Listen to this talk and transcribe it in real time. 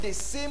the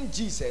same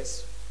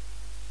Jesus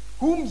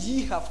whom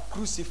ye have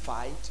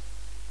crucified,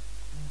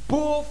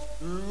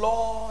 both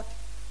Lord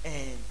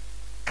and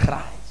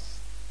Christ.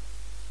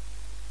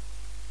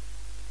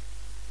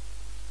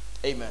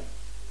 Amen.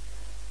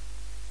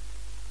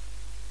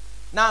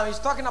 Now he's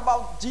talking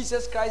about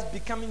Jesus Christ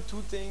becoming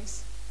two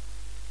things.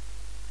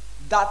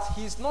 That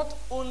he's not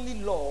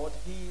only Lord,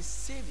 he is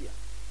Savior.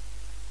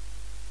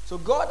 So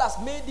God has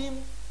made him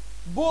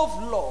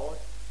both Lord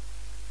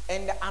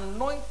and the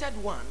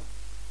anointed one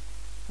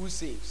who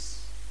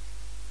saves.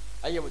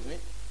 Are you here with me?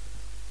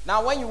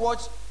 Now when you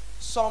watch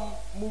some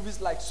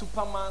movies like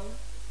Superman,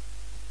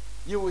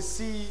 you will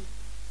see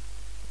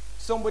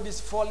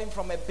somebody's falling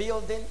from a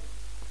building.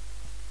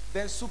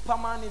 Then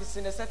Superman is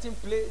in a certain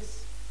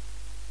place.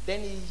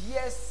 Then he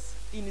hears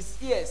in his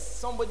ears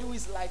somebody who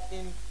is like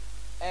in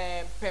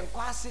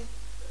Penkwasi.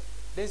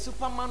 Then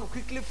Superman will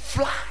quickly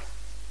fly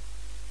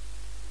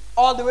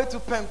all the way to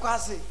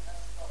Penkwasi.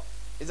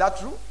 Is that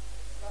true?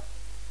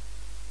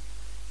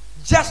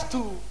 Just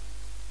to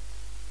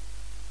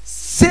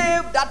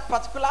save that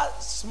particular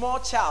small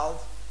child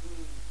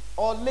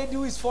or lady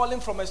who is falling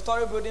from a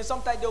story building.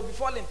 Sometimes they'll be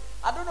falling.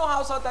 I don't know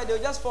how, sometimes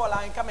they'll just fall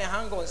and come and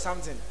hang on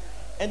something.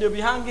 And they'll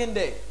be hanging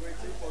there,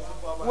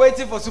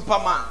 waiting for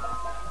Superman.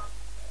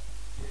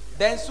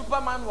 Then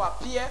Superman will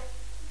appear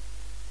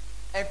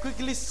and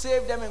quickly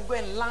save them and go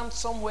and land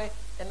somewhere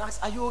and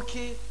ask, are you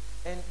okay?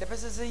 And the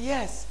person says,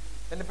 yes.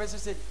 And the person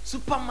says,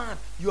 Superman,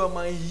 you are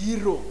my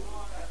hero.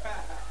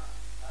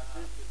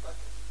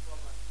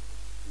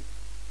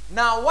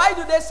 Now, why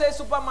do they say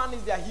Superman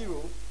is their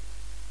hero?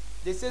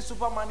 They say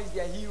Superman is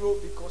their hero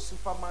because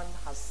Superman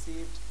has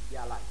saved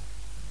their life.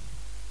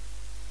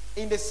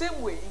 In the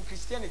same way, in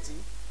Christianity,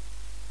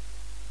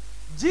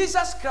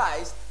 Jesus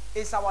Christ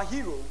is our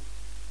hero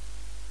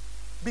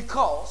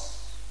because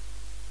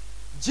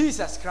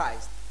Jesus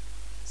Christ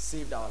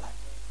saved our life.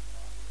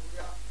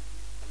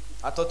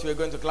 I thought you were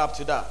going to clap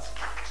to that.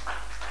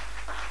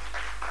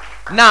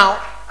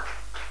 Now,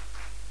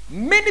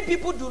 many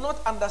people do not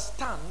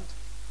understand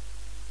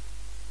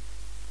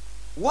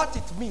what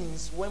it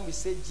means when we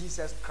say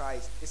Jesus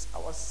Christ is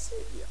our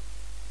Savior.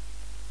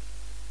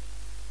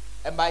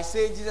 And by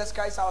saying Jesus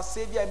Christ is our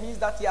Savior, it means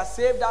that he has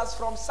saved us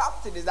from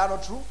something. Is that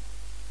not true?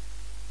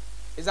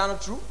 Is that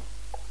not true?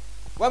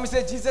 When we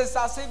say Jesus is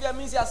our Savior, it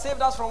means he has saved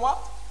us from what?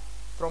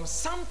 From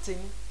something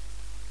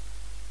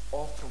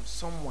or from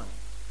someone.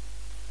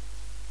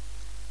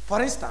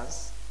 For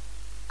instance,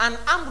 an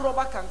armed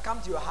robber can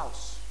come to your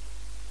house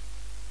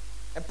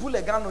and pull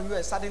a gun on you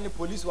and suddenly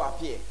police will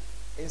appear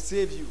and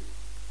save you.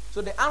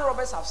 So the armed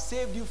robbers have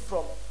saved you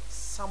from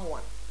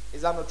someone.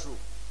 Is that not true?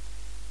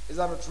 Is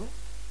that not true?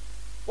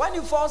 When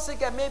you fall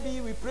sick and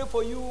maybe we pray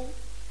for you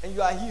and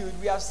you are healed,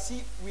 we have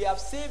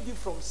saved you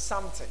from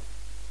something.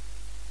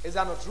 Is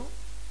that not true?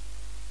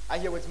 I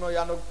hear with me, you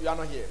are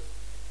not here.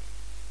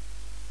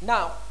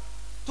 Now,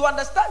 to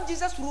understand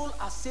Jesus' role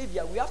as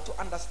Savior, we have to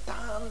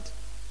understand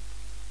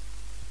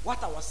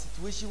what our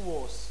situation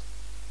was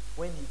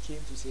when he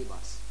came to save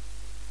us.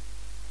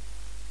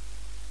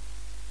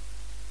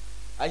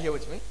 Are you here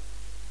with me?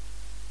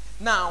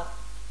 Now,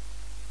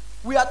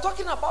 we are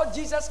talking about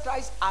Jesus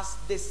Christ as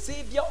the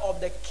Savior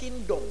of the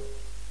kingdom.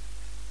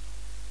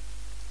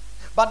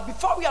 But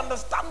before we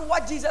understand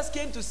what Jesus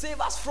came to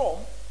save us from,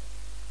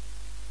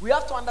 we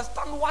have to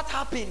understand what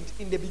happened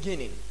in the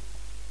beginning.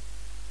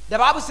 The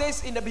Bible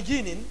says in the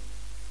beginning,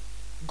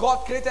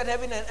 God created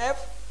heaven and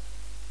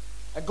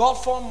earth, and God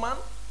formed man,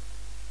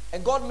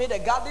 and God made a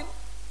garden,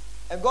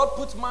 and God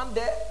put man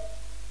there,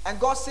 and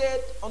God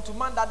said unto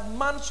man that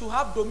man should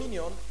have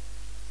dominion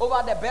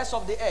over the birds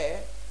of the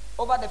air,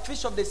 over the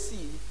fish of the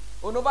sea,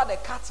 and over the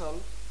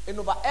cattle, and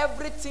over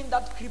everything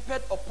that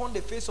creepeth upon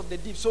the face of the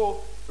deep.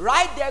 So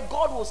right there,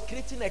 God was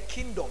creating a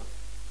kingdom.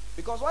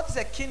 Because what is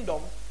a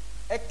kingdom?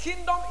 A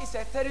kingdom is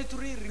a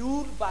territory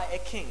ruled by a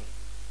king.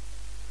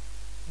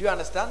 Do you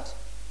understand?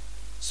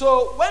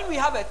 So when we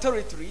have a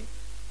territory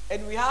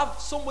and we have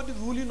somebody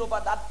ruling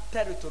over that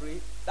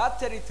territory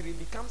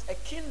becomes a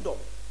kingdom.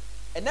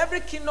 And every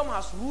kingdom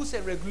has rules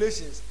and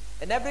regulations.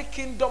 And every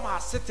kingdom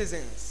has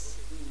citizens.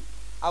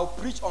 I'll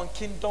preach on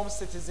kingdom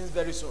citizens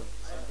very soon.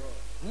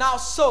 Now,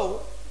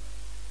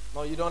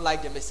 no, you don't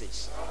like the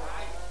message.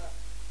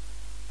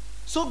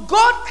 So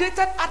God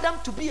created Adam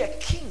to be a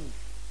king.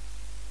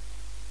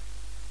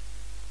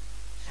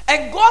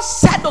 And God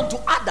said unto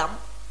Adam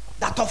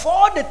that of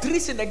all the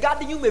trees in the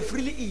garden you may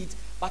freely eat,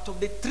 but of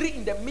the tree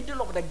in the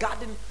middle of the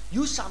garden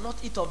you shall not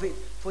eat of it.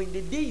 For in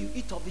the day you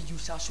eat of it, you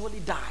shall surely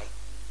die.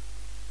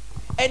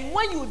 And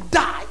when you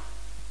die,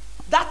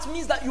 that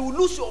means that you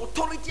lose your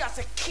authority as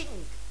a king.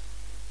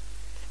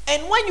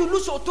 And when you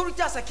lose your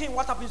authority as a king,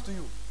 what happens to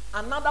you?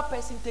 Another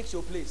person takes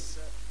your place.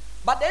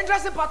 But the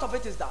interesting part of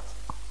it is that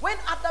when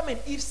Adam and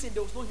Eve sinned,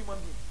 there was no human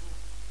being.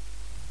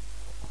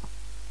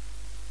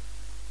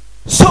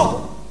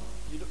 So,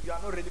 you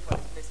are not ready for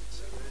this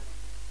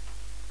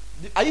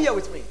message. Are you here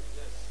with me?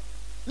 Yes.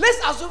 Let's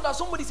assume that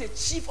somebody is a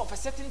chief of a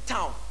certain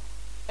town,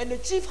 and the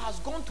chief has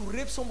gone to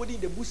rape somebody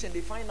in the bush, and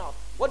they find out.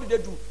 What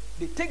do?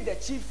 They take the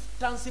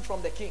chieftaincy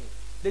from the king,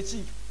 the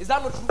chief. Is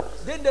that not true?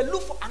 Then they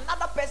look for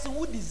another person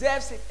who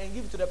deserves it and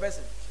give it to the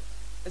person.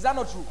 Is that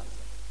not true?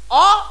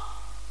 Or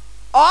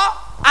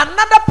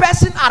another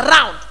person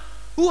around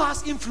who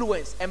has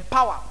influence and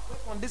power. Work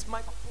on this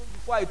microphone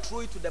before I throw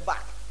it to the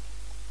back.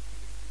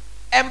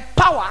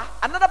 Empower,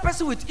 another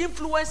person with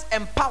influence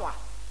and power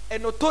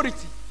and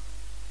authority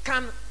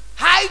can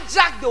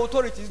hijack the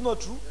authority. Is not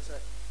true? Yes, sir.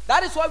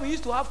 That is why we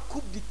used to have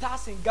coup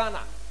d'etats in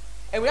Ghana.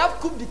 And we have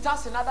coup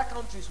d'etats in other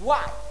countries.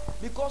 Why?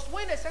 Because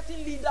when a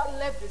certain leader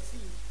left the scene,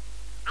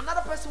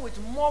 another person with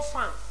more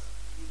funds,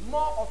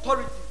 more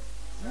authority,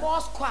 more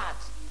squad.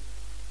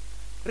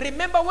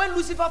 Remember when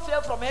Lucifer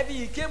fell from heaven,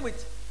 he came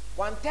with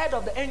 1/3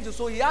 of the angels,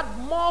 so he had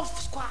more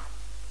squad.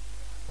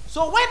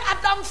 So when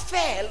Adam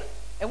fell,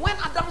 and when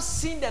Adam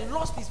sinned and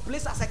lost his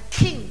place as a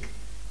king,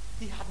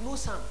 he had no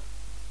son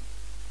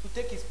to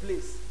take his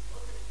place.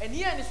 And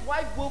he and his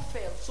wife both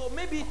fell. So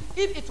maybe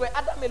if it were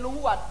Adam alone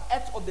who had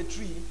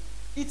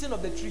eaten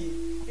of the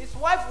tree, his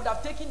wife would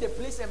have taken the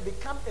place and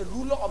become a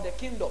ruler of the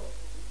kingdom.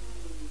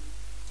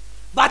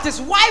 But his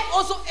wife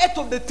also ate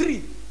of the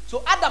tree.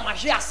 So Adam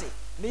ashiase,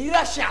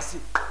 Neira ashiase,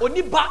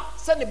 Oniba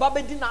send the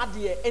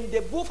baby and they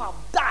both have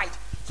died.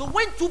 So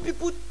when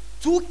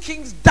two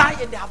kings die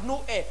and they have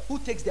no heir, who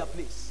takes their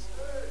place?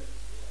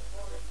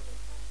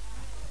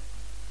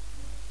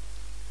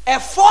 A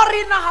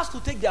foreigner has to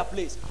take their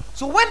place.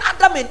 So when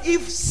Adam and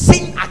Eve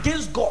sin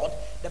against God,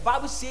 the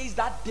Bible says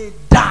that they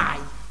die.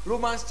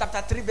 Romans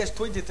chapter 3 verse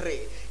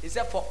 23. It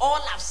said, for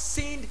all have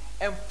sinned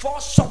and fall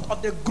short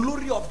of the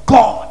glory of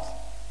God.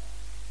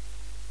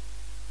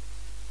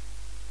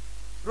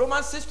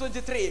 Romans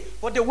 6:23.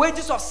 For the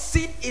wages of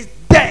sin is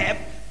death,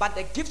 but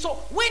the gift. So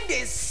when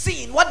they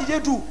sin, what did they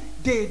do?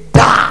 They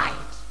died.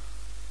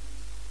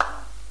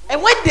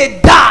 And when they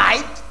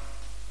died,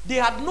 they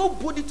had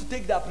nobody to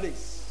take their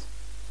place.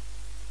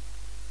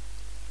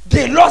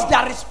 They lost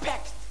their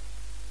respect.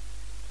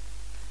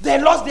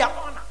 They lost their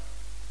honor.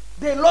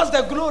 They lost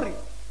their glory.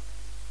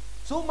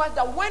 So much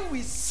that when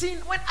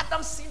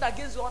Adam sinned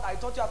against God, I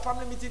taught you at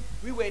family meeting,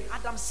 we were in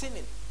Adam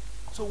sinning.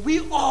 So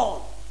we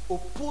all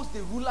opposed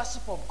the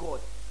rulership of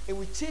God and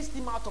we chased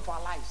him out of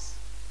our lives.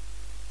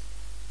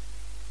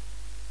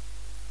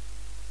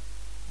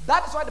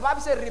 That is why the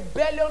Bible says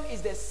rebellion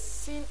is the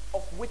sin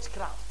of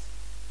witchcraft.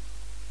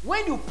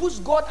 When you push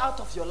God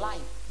out of your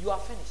life, you are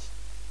finished.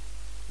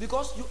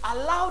 Because you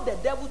allow the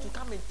devil to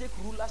come and take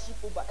rulership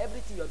over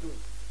everything you're doing.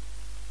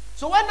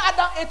 So when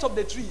Adam ate of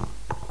the tree,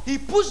 he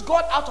pushed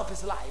God out of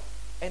his life,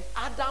 and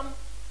Adam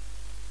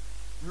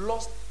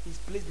lost his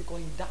place because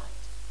he died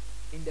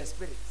in the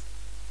spirit.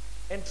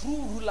 And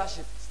true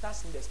rulership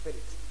starts in the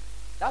spirit.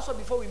 That's why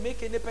before we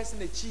make any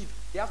person a chief,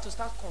 they have to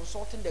start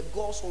consulting the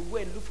gods or go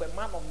and look for a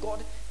man of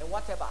God and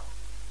whatever.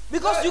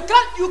 Because you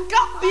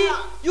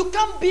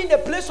can't be in a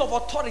place of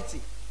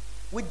authority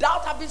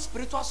without having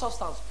spiritual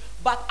substance.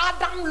 But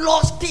Adam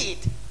lost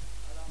it.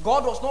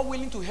 God was not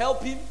willing to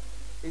help him,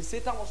 and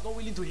Satan was not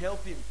willing to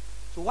help him.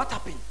 So what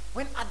happened?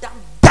 When Adam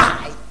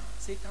died,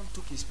 Satan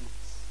took his place.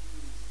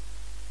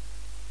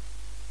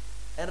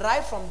 And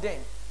right from then,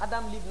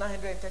 Adam lived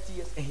 930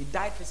 years and he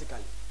died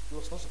physically. He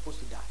was not supposed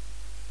to die.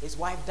 His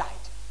wife died.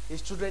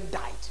 His children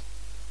died.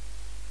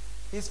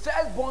 His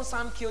firstborn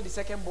son killed the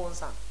second-born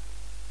son.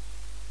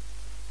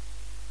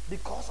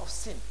 Because of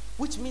sin.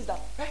 Which means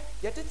that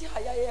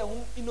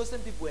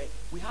innocent people,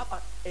 we have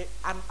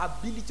an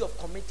ability of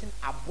committing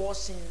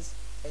abortions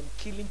and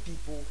killing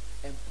people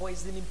and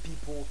poisoning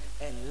people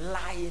and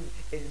lying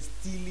and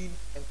stealing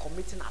and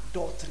committing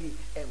adultery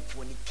and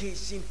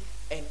fornication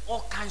and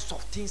all kinds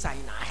of things are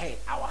in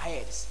our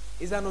heads.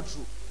 Is that not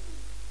true?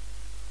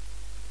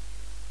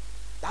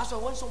 That's why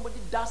when somebody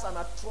does an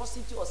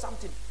atrocity or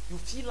something, you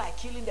feel like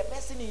killing the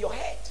person in your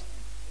head.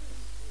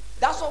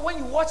 That's why when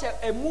you watch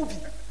a movie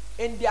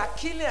and they are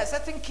killing a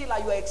certain killer,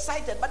 you are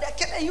excited, but they are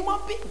killing a human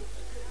being.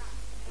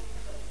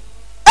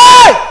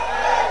 Hey!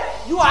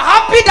 You are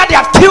happy that they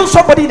have killed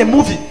somebody in a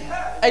movie.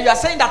 And you are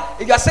saying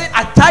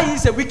Atai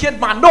is a wicked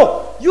man.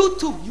 No, you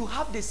too, you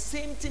have the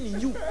same thing in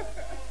you.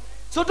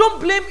 So don't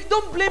blame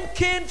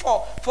Cain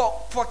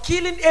for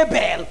killing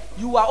Abel.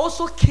 You are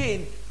also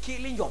Cain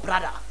killing your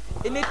brother.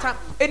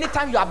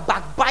 Anytime you are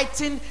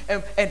backbiting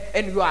and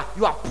you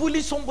are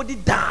pulling somebody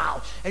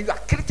down and you are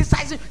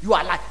criticizing, you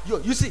are like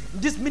you see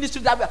this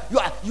ministry that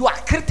you are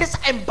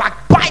criticizing and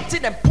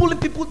backbiting and pulling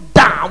people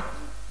down.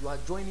 You are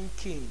joining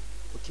Cain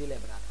to kill a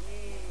brother.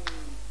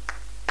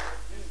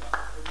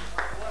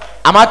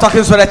 Am I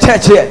talking to the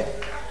church here?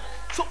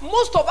 So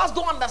most of us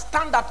don't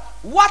understand that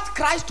what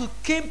Christ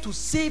came to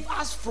save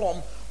us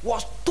from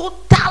was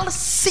total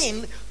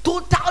sin,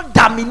 total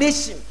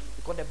damnation.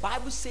 Because the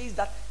Bible says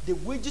that the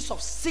wages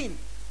of sin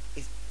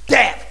is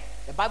death.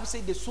 The Bible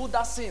says the soul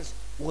that sins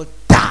will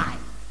die.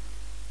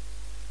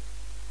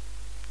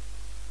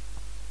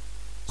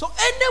 So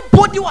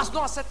anybody who has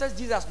not accepted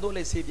Jesus as Lord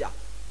and Savior,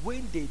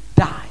 when they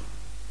die,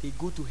 they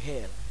go to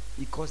hell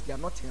because they are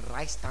not in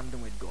right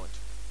standing with God.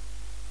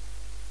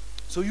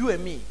 So you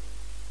and me,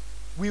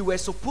 we were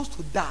supposed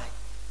to die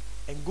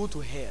and go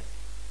to hell.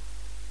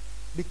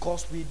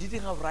 Because we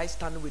didn't have right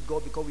standing with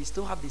God, because we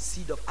still have the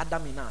seed of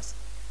Adam in us.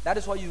 That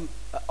is why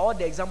all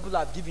the examples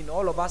I've given,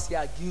 all of us here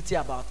are guilty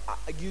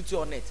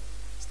on it.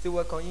 Still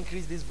work on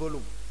increase this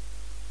volume.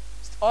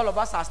 All of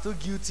us are still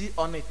guilty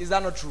on it. Is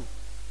that not true?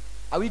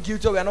 Are we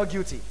guilty or we are not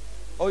guilty?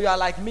 Or you are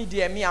like me,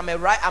 dear me, I'm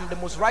the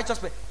most righteous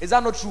person. Is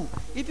that not true?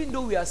 Even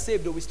though we are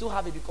saved, though, we still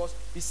have it, because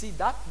you see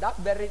that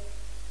very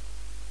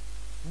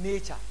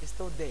nature is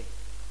still there.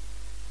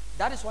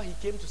 That is why he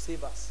came to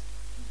save us.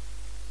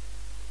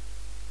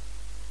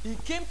 He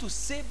came to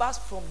save us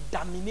from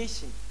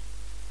damnation.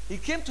 He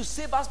came to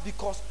save us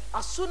because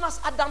as soon as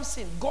Adam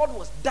sinned, God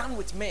was done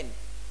with men.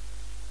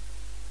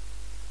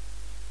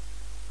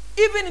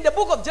 Even in the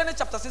book of Genesis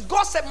chapter 6,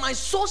 God said, my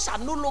soul shall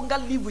no longer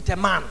live with a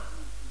man.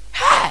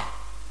 Hey!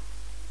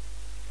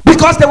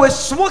 Because they were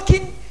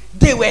smoking,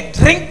 they were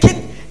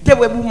drinking, they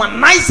were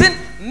womanizing,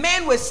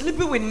 men were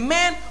sleeping with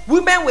men,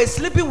 women were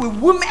sleeping with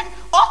women,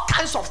 all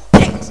kinds of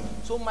things.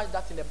 So much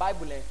that in the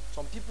Bible,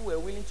 some people were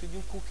willing to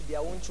even cook their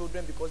own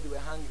children because they were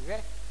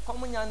hungry.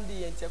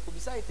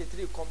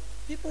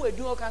 People were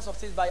doing all kinds of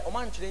things by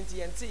Oman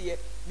 20 and say,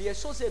 "Me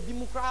so say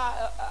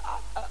bimukra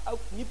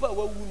nipa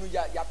wawunu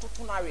ya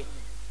totunare."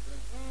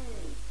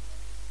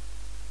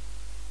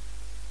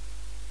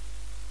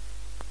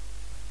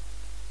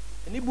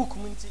 Any book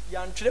minti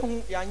ya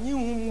nyi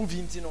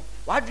movie ntino.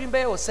 What dream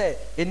be say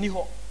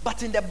eniho.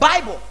 But in the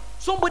Bible,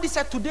 somebody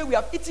said, today we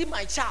have eaten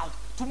my child.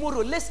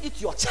 Tomorrow let's eat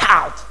your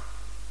child.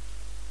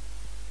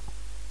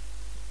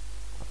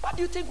 What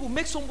do you think will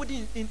make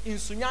somebody in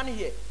Sunyani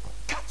here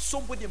cut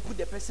somebody and put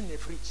the person in the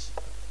fridge?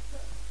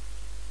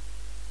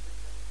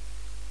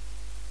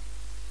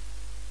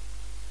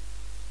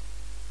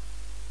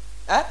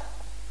 Eh?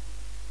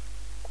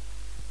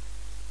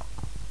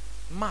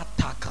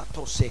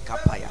 Matakato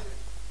sekapaya.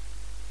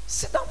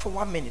 Sit down for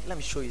 1 minute. Let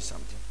me show you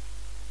something.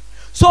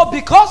 So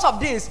because of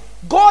this,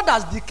 God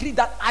has decreed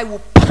that I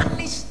will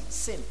punish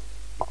sin.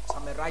 So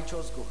I'm a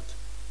righteous God.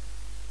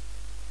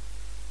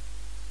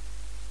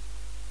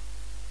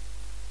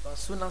 But as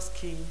soon as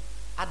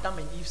Adam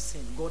and Eve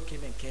sinned, God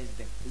came and cursed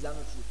them. Is that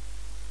not true?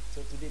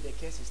 So today the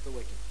curse is still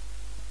working.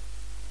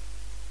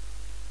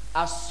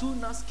 As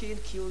soon as Cain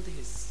killed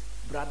his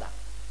brother,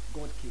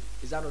 God came.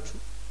 Is that not true?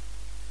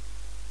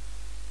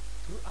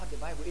 Throughout the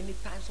Bible,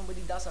 anytime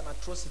somebody does an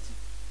atrocity,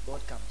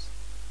 God comes.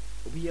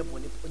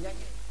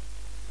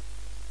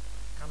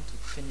 Come to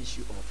finish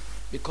you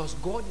off. Because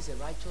God is a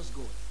righteous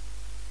God.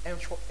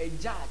 And for a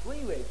judge, when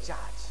you are a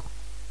judge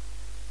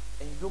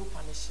and you don't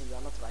punish him, you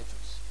are not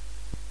righteous.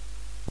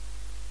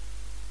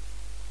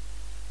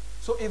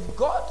 So if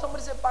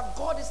somebody said, but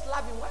God is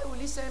loving, why will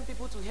he send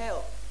people to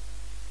hell?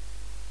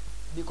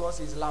 Because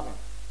he's loving.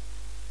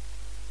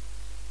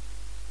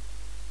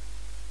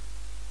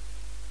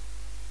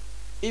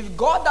 If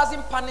God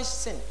doesn't punish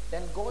sin,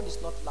 then God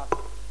is not loving.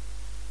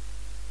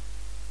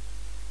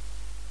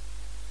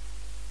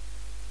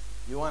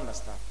 You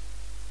understand?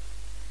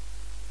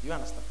 You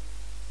understand?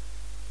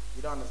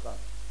 You don't understand?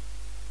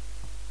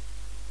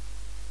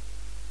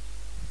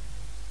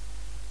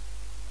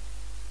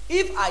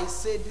 If I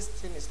say this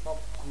thing is not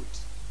good,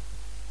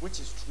 which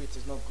is true, it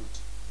is not good,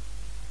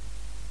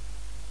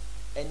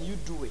 and you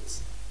do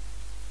it,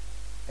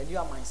 and you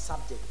are my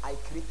subject, I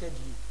created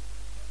you.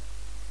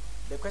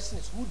 The question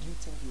is, who do you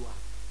think you are?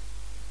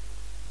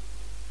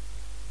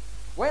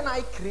 When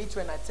I create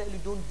you and I tell you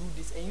don't do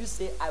this, and you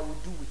say I will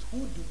do it, who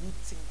do you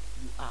think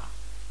you are?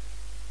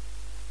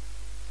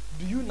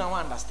 Do you now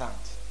understand?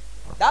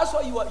 That's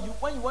why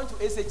when you went to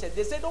SHS,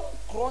 they say don't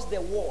cross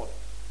the wall.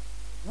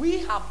 We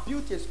have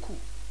built a school.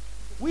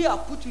 We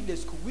have put you in the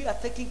school. We are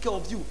taking care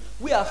of you.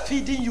 We are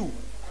feeding you.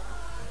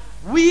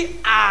 We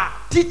are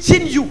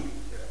teaching you.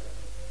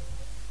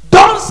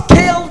 Don't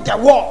scale the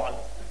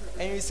wall.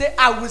 And you say,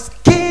 I will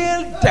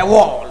scale the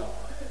wall.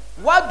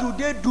 What do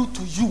they do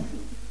to you?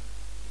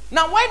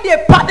 Now, when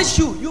they punish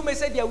you, you may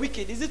say they are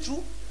wicked. Is it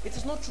true? It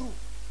is not true.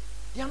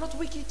 They are not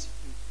wicked.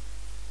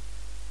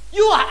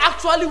 You are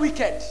actually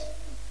wicked.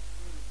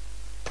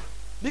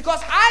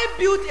 Because I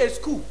built a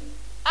school.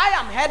 I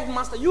am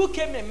headmaster. You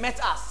came and met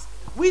us.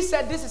 We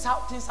said this is how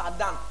things are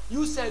done.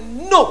 You said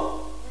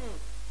no.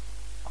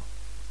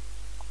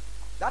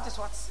 That is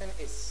what sin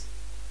is.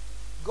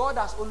 God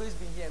has always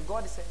been here. And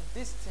God is saying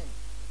this thing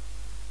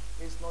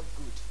is not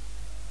good.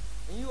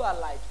 And you are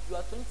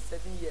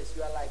 27 years.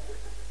 You are like,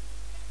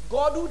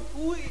 God,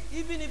 who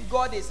even if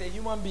God is a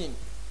human being,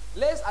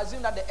 let's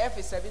assume that the earth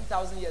is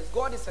 7,000 years.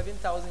 God is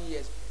 7,000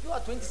 years. You are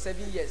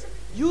 27 years.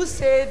 You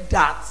say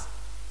that.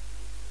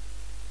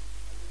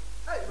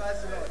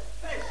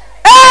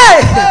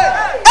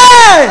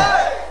 Hey!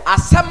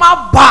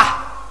 Asema ba.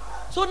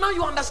 So now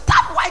you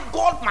understand why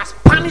God must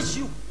punish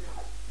you.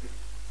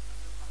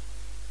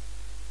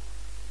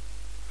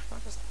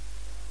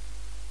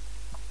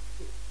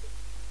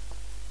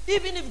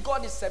 Even if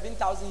God is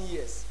 7,000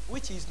 years,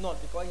 which he is not,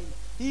 because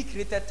he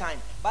created time.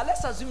 But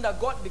let's assume that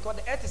God, because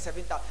the earth is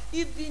 7,000,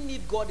 even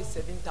if God is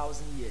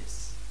 7,000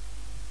 years,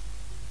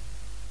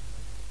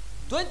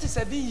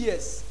 27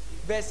 years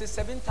versus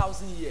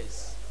 7,000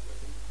 years.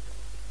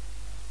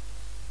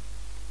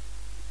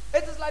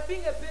 It is like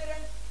being a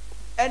parent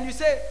and you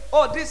say,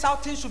 oh, this is how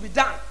things should be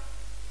done.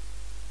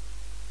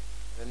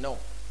 No.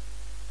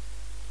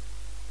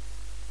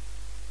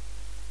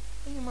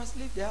 And you must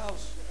leave the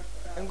house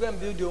and go and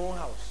build your own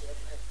house.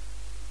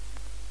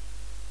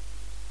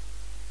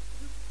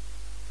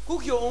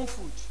 Cook your own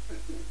food.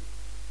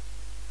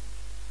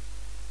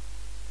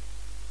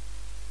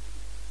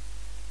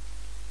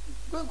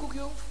 Go and cook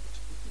your own food.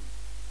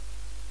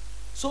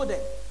 So then,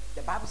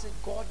 the Bible says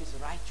God is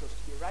righteous.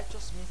 To be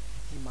righteous means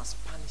he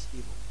must punish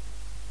evil.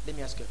 Let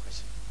me ask you a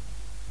question.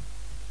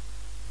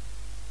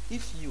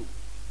 If you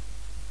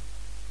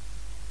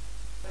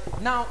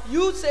now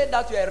you say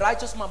that you're a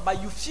righteous man,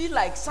 but you feel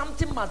like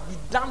something must be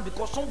done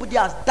because somebody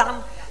has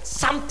done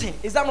something.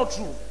 Is that not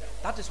true?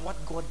 That is what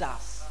God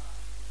does.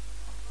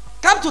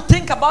 Come to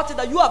think about it,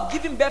 that you have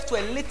given birth to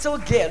a little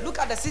girl. Look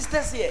at the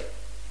sisters here.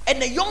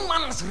 And the young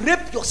man has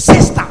raped your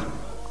sister.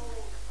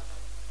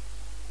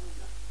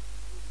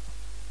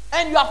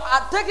 And you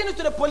have taken it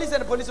to the police,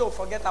 and the police will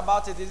forget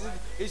about it.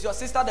 Is your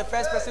sister the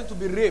first person to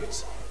be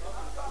raped?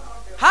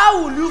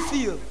 How will you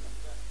feel?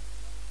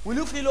 Will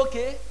you feel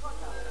okay?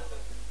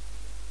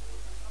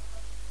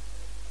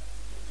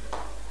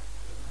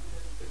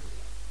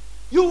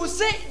 You will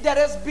say there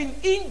has been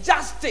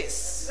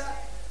injustice.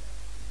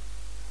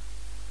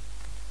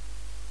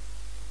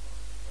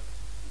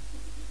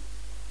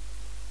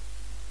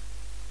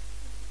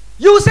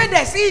 You will say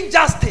there's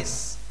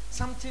injustice.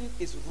 Something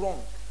is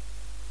wrong.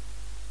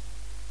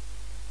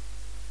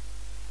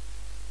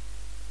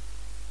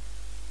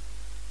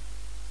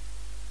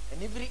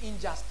 And every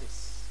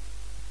injustice,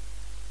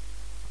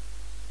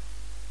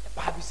 the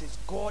Bible says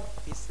God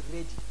is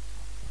ready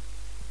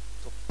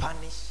to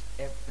punish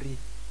every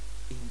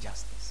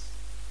injustice.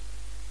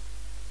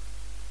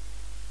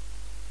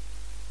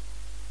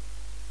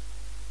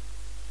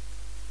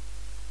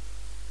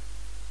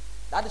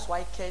 That is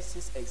why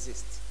curses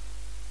exist.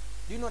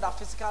 Do you know that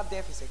physical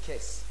death is a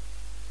curse?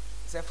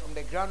 He said, from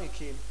the ground you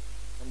came,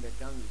 from the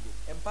ground you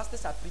go. And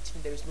pastors are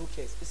preaching there is no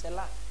curse. It's a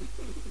lie.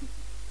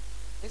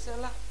 It's a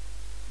lie.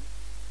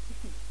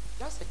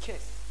 That's a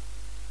curse.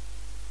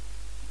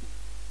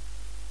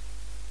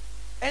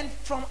 And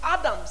from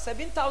Adam,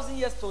 7,000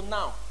 years to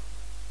now,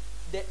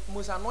 the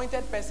most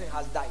anointed person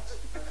has died.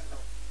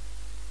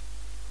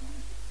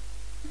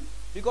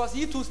 Because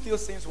he too still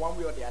sins one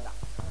way or the other.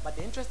 But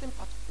the interesting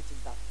part of it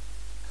is that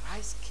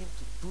Christ came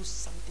to do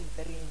something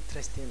very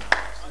interesting.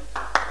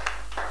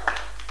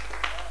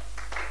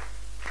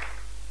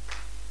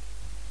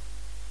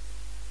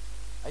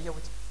 Are you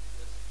with me?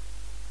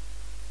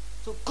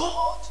 So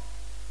God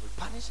will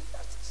punish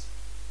injustice.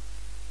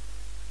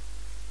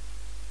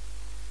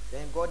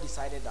 Then God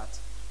decided that,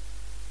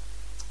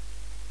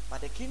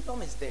 but the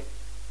kingdom is there.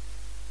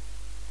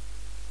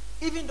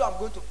 Even though I'm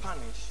going to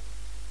punish,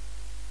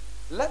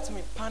 let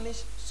me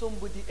punish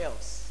somebody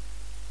else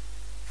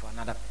for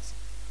another person.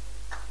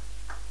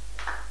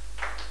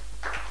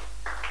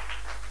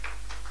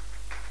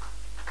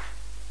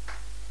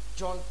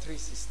 John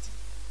 3:16.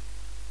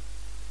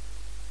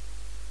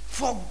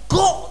 For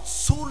God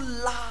so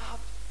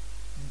loved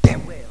the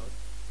world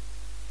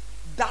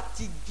that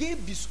he gave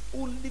his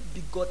only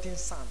begotten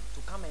son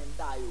to come and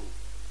die. Oh,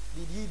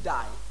 did he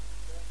die?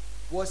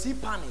 Was he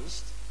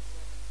punished?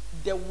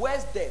 The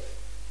worst death.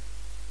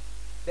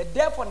 The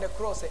death on the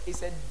cross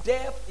is a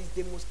death, is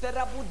the most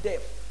terrible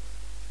death.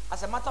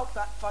 As a matter of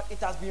fact, it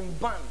has been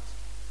banned.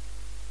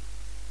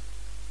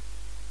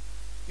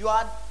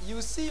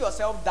 You see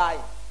yourself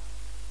dying.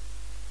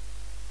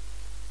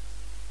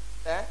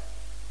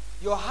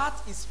 Your heart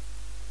is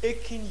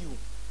aching you.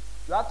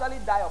 You actually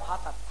die of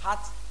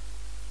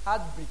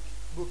heartbreak,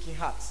 broken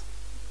heart.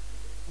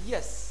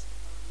 Yes.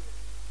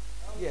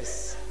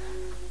 Yes.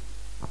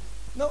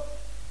 No,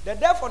 the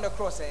death on the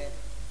cross,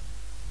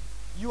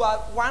 you are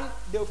one,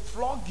 they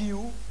flog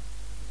you.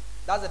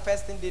 That's the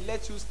first thing. They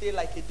let you stay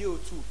like a day or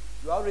two.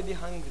 You're already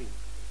hungry.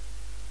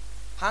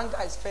 Hunger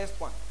is first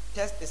one.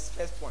 Thirst is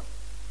first one.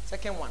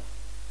 Second one.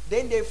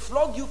 Then they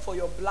flog you for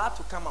your blood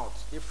to come out.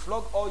 They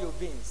flog all your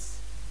veins.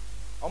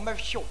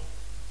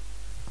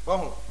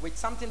 With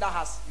something that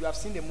has, you have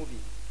seen the movie.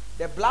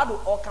 The blood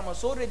will all come out.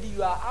 So already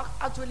you are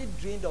actually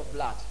drained of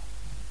blood.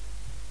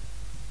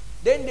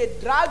 Then they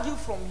drag you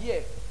from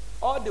here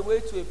all the way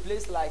to a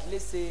place like,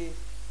 let's say,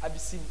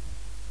 Abyssinia.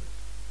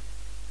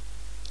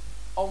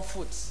 On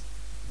foot.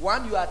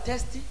 One, you are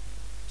thirsty.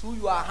 Two,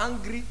 you are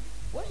hungry.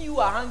 When you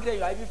are hungry,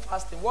 you are even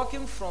fasting.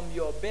 Walking from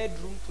your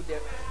bedroom to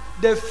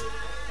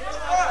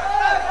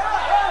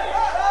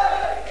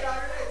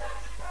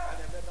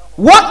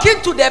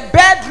walking to the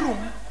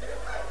bedroom,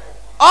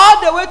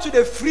 all the way to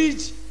the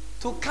fridge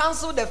to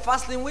cancel the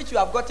fasting which you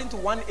have gotten to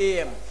 1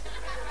 a.m.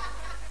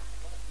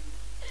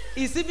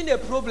 It's even a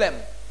problem.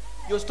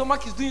 Your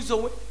stomach is doing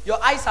some way.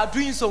 Your eyes are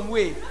doing some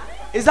way.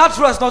 Is that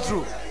true or it's not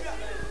true?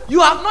 You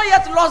have not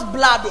yet lost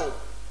blood though.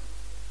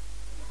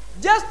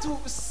 Just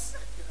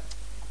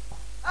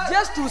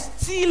to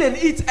steal and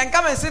eat and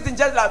come and sit in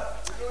church like,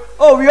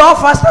 oh, we all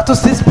fasted to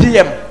 6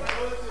 p.m.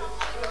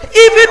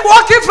 Even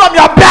walking from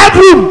your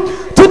bedroom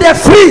to the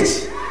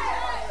fridge.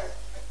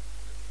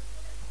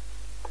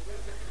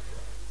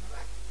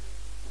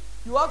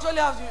 actually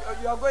have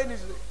you are going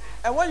into,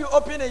 and when you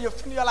open it,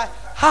 you're like,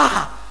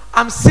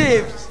 I'm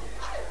saved.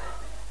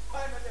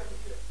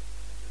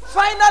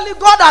 Finally,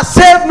 God has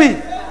saved me.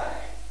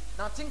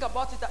 Now think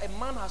about it. A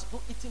man has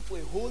not eaten for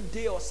a whole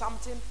day or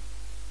something.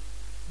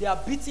 They are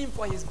beating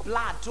for his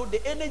blood, so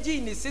the energy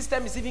in his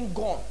system is even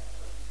gone.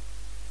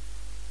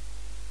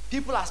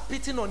 People are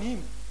spitting on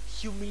him.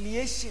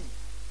 Humiliation.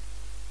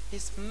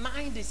 His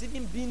mind is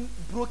even being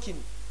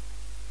broken.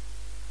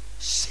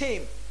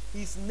 Shame.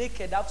 He's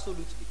naked,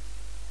 absolutely.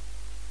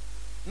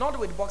 Not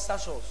with boxer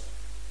shorts.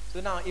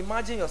 So now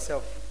imagine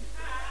yourself.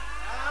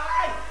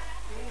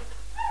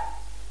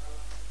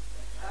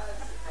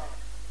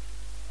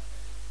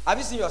 Have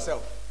you seen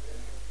yourself?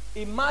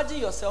 Imagine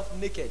yourself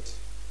naked.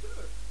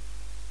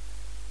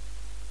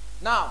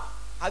 Now,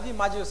 have you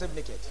imagined yourself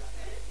naked?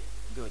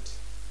 Good.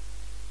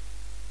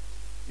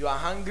 You are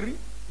hungry,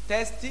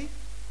 thirsty,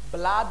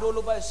 blood all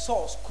over,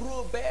 sauce,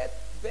 crow, bed,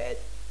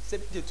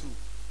 72.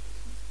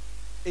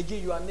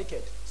 Again, you are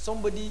naked.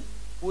 Somebody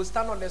will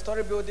stand on the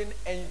story building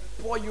and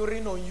pour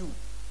urine on you.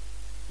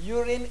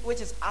 Urine,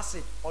 which is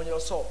acid, on your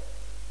soul.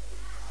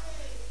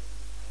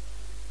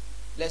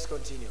 Let's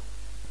continue.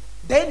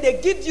 Then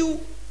they give you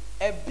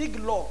a big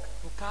log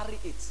to carry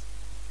it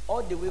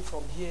all the way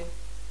from here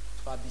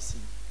to ABC.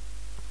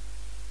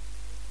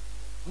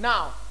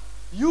 Now,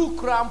 you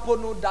Crampo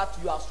know that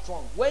you are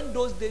strong. When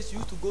those days you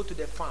used to go to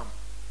the farm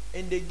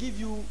and they give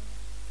you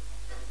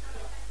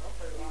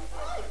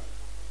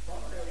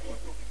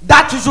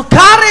that you should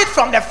carry it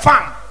from the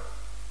farm.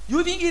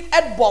 You even eat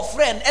at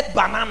bofriend, at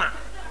banana.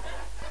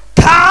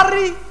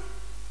 Carry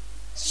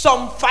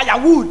some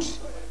firewood.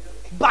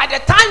 By the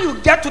time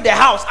you get to the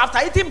house, after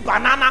eating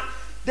banana,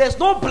 there's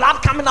no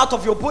blood coming out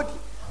of your body.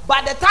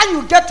 By the time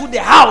you get to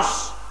the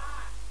house,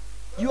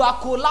 you are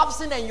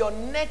collapsing and your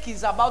neck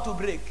is about to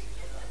break.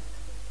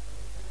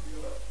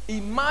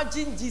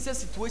 Imagine Jesus'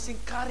 situation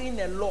carrying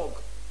a log.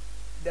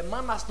 The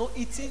man has not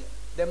eaten.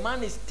 The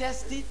man is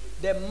thirsty.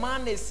 The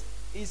man is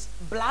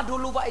blood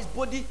all over his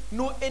body.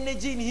 No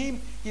energy in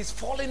him. He's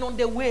falling on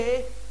the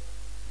way.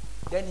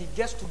 Then he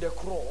gets to the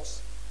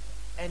cross.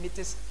 And it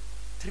is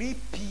 3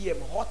 p.m.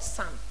 hot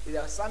sun.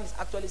 The sun is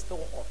actually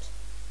still hot.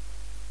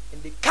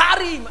 And they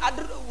carry him.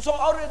 So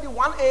already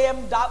 1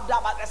 a.m. But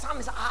the sun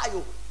is high.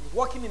 He's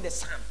walking in the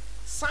sun.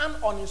 Sun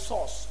on his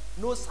source.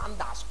 No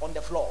sandals on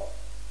the floor.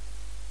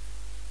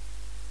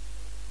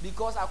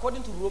 Because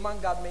according to Roman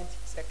government,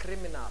 he's a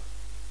criminal.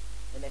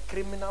 And a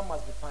criminal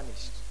must be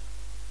punished.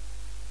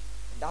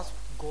 And that's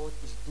what God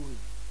is doing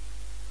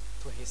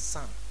to his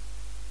son.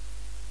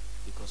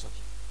 Because of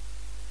you.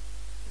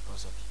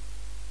 Because of you.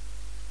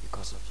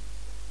 Because of you.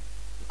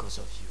 Because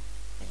of you.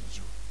 And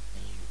you.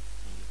 And you.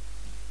 And you.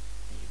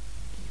 And you.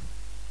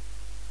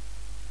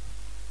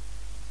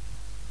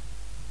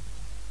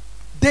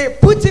 And you. They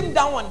put him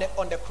down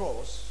on the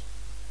cross.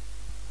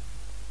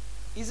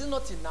 Is it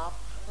not enough?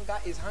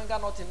 Is hunger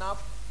not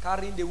enough?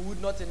 Carrying the wood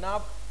not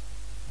enough?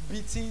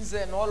 Beatings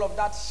and all of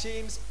that,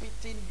 shame,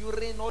 spitting,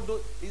 urine, all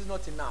those is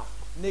not enough.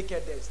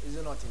 Nakedness is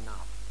not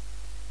enough.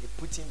 They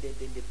put in there,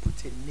 then they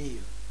put a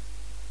nail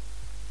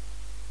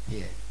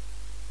here.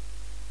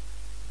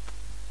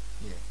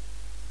 Here.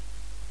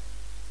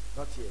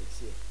 Not here, it's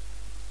here.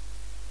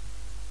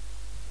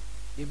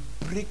 They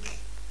break,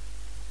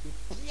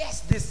 they pierce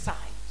this side.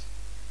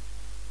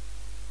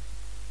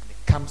 And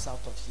it comes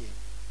out of here.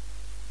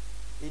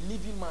 A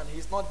living man,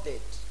 he's not dead.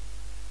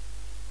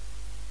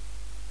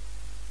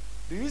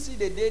 Do you see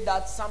the day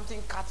that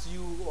something cut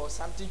you or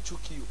something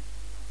choke you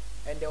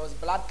and there was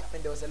blood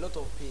and there was a lot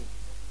of pain?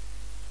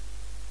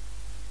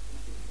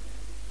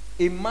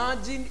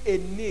 Imagine a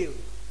nail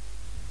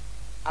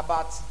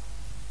about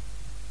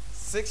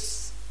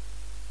 6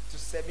 to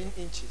 7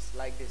 inches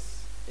like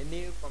this. A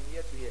nail from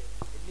here to here.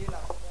 A nail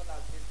as tall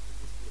as this to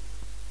this place.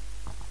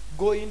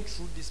 Going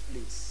through this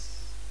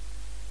place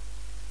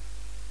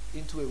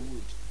into a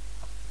wood.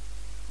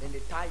 Then they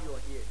tie your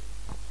hair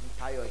and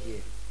tie your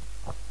hair.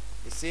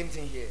 The same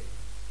thing here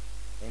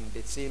and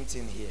the same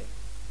thing here.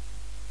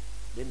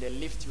 Then they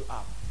lift you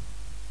up.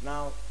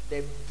 Now,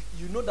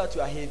 you know that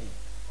you are heavy.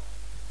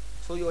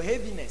 So your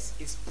heaviness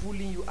is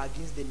pulling you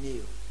against the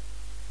nail.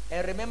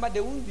 And remember, they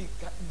won't be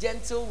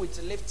gentle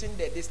with lifting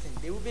this thing.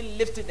 They will be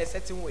lifting a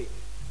certain way.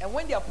 And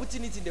when they are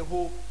putting it in the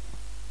hole,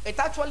 it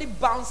actually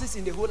bounces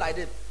in the hole like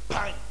this.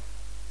 Bang!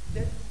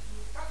 Then you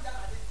come down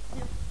like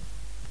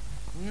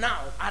this.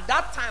 Now, at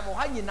that time,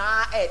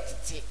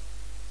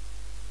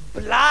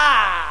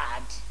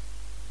 blood,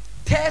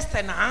 thirst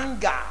and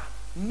hunger,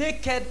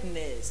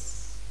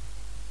 nakedness.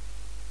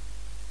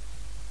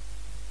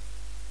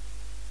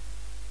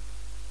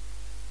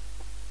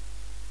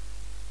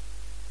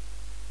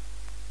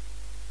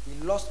 He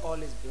lost all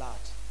his blood.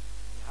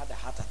 He had a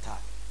heart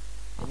attack.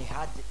 And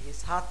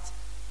his heart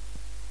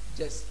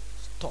just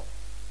stopped.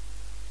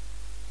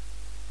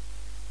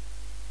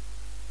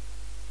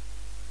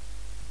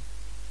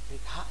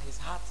 His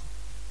heart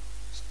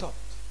stopped.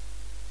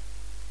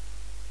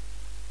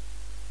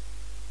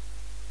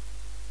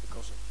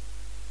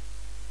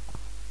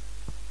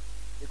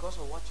 Because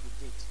of what you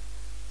did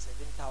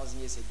 7,000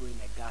 years ago in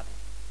a garden.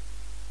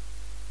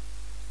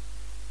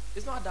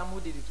 It's not Adam who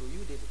did it, you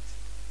did it.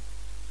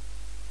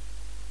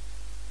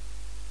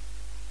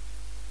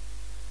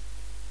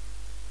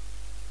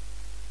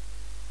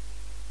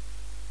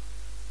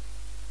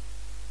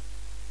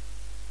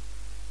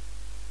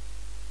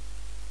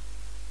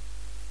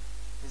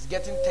 It's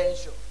getting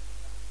tension.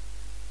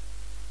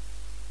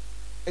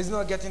 It's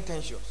not getting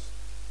tensions.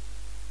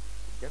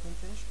 It's getting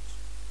tensions.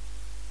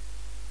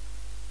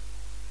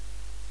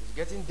 It's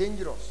getting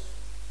dangerous.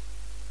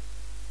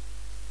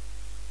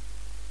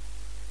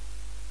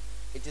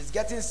 It is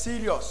getting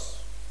serious.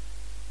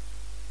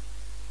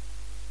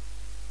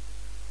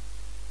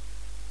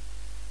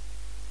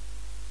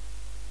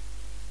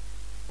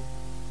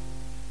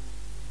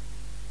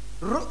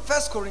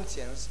 First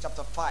Corinthians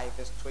chapter 5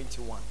 verse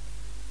 21.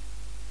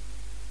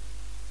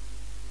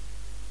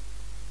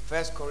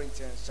 First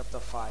Corinthians chapter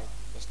 5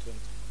 verse 20.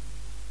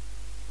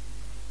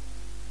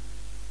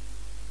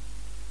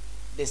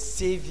 The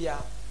Savior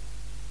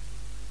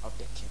of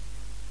the Kingdom.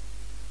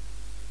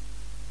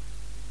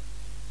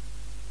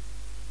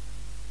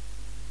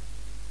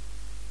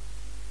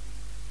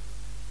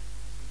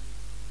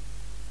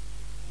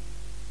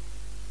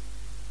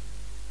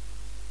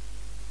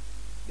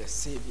 The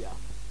Savior.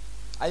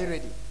 Are you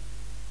ready?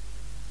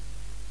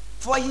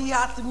 For he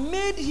hath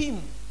made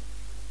him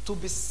to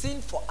be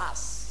sin for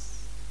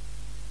us,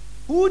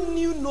 who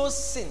knew no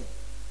sin,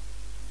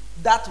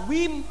 that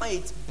we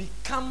might be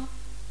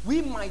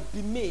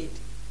made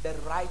the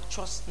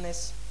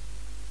righteousness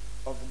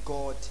of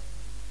God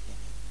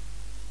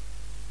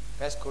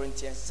in him. 2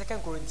 Corinthians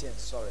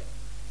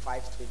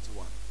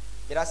 5:21.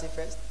 Did I say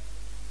first?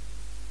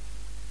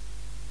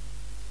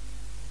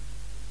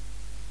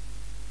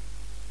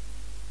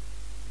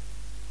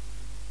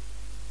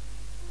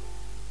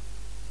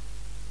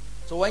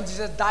 So when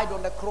Jesus died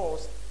on the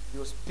cross, he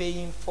was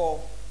paying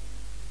for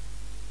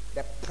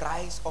the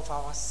price of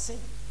our sin.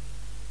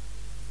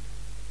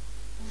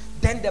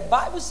 Then the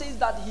Bible says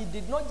that he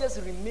did not just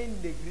remain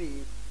in the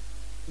grave,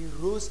 he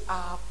rose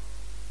up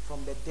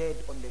from the dead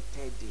on the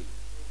third day.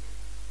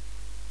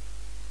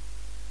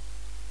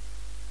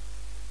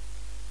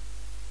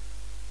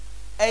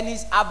 And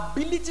his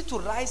ability to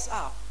rise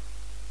up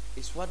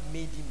is what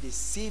made him the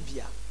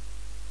Savior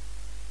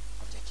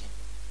of the kingdom.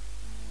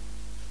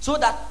 So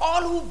that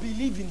all who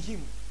believe in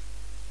him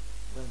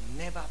will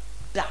never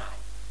die,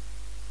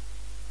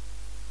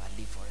 but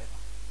live forever.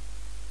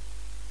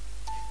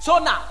 So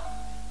now,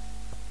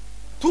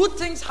 two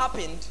things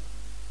happened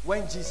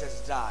when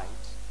Jesus died.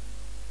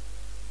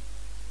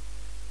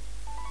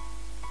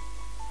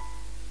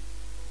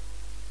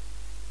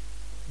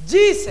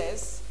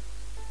 Jesus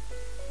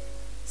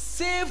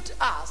saved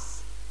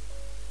us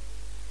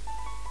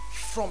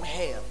from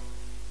hell.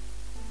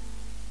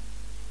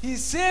 He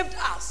saved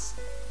us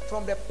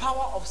from the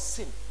power of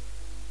sin.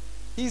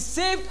 He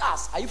saved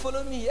us. Are you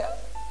following me here?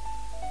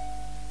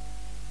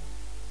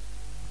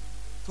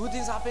 Two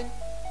things happened.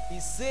 He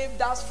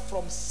saved us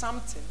from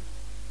something,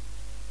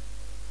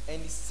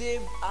 and he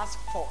saved us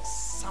for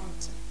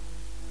something.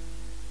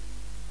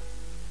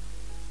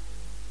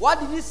 What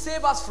did he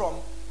save us from?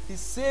 He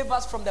saved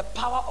us from the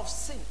power of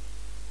sin.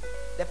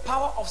 The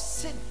power of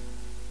sin,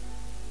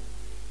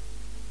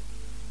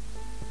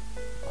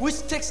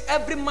 which takes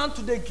every man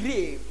to the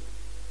grave.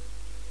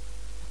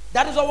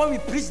 That is why when we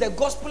preach the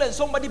gospel and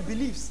somebody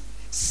believes,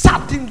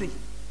 suddenly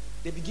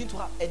they begin to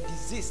have a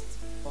disease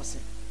for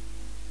sin.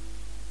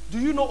 Do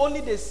you know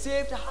only the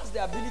saved has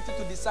the ability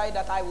to decide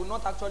that I will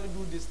not actually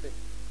do this thing?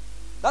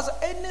 That's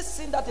any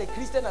sin that a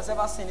Christian has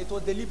ever sinned, it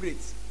was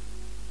deliberate.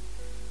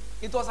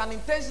 It was an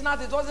intentional.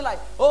 It wasn't like,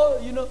 oh,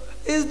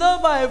 it's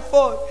not my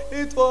fault.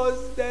 It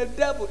was the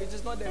devil. It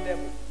is not the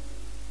devil.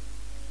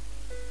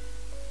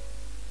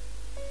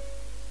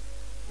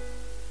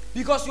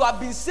 Because you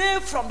have been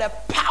saved from the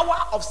power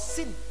of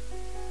sin.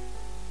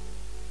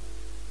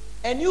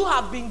 And you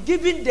have been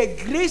given the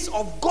grace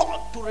of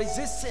God to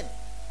resist sin.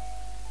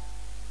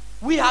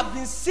 We have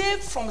been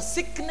saved from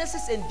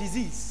sicknesses and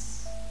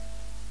disease.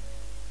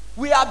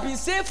 We have been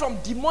saved from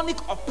demonic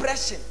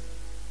oppression.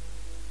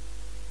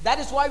 That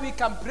is why we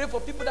can pray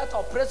for people that are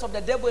oppressed of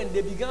the devil and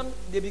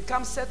they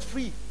become set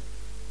free.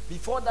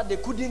 Before that, they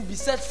couldn't be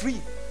set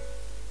free.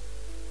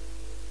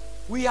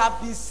 We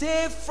have been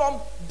saved from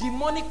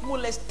demonic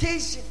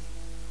molestation.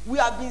 We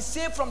have been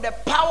saved from the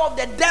power of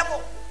the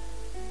devil.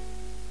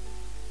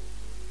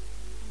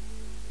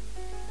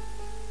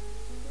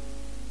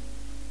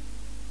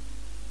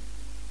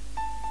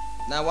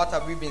 Now, what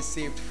have we been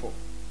saved for?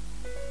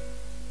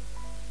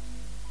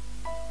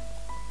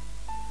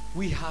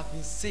 We have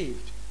been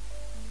saved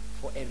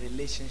for a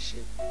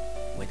relationship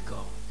with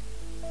God.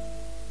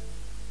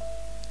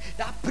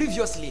 That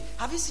previously,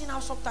 have you seen how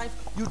sometimes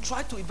you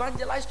try to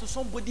evangelize to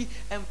somebody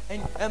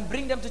and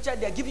bring them to church?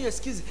 They are giving you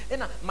excuses.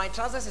 My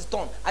trousers is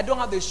torn. I don't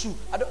have a shoe.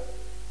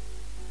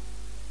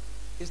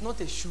 It's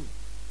not a shoe.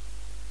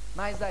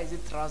 Neither is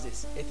it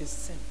trousers. It is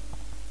sin.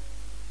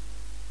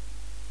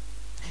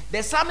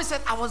 The psalmist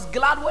said, I was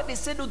glad when they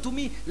said unto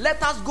me,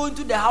 let us go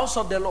into the house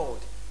of the Lord.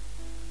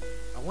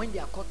 And when they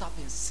are caught up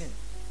in sin,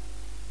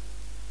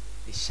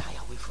 they shy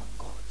away from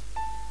God.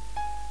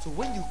 So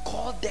when you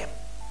call them,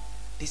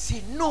 they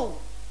say, no,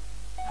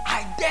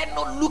 I dare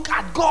not look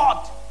at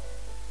God.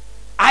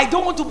 I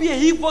don't want to be a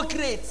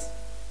hypocrite,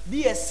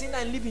 be a sinner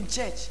and live in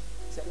church.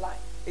 It's a lie.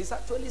 It's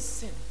actually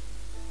sin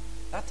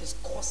that is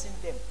causing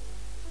them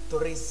to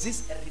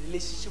resist a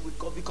relationship with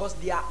God, because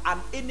they are an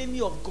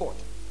enemy of God.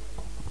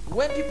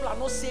 When people are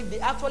not saved, they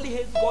actually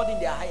hate God in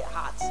their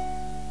hearts.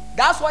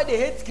 That's why they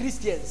hate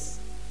Christians.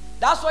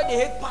 That's why they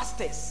hate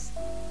pastors.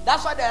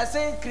 That's why they are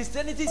saying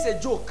Christianity is a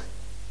joke.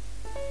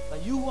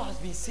 But you who has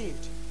been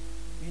saved,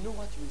 you know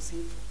what you were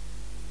saved for.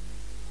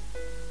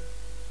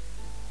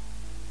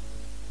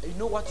 You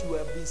know what you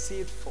have been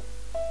saved for.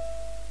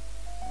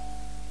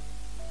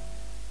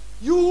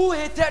 You who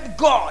hated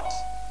God,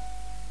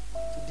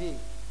 today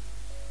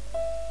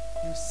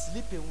you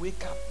sleep and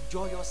wake up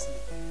joyously,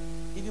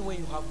 even when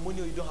you have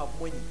money or you don't have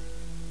money,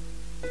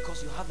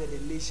 because you have a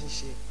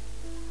relationship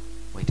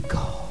with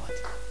God.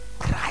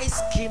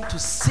 Christ came to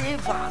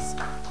save us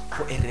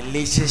for a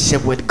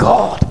relationship with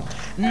God.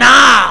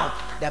 Now,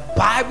 the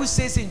Bible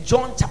says in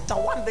John chapter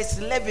 1 verse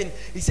 11,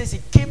 it says he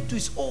came to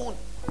his own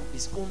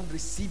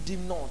received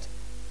him not.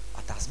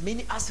 But as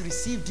many as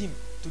received him,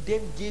 to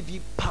them gave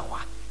he power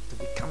to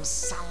become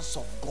sons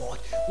of God.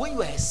 When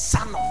you are a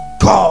son of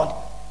God,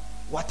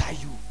 what are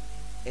you?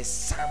 A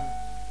son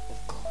of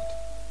God.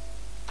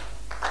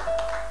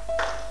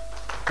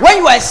 When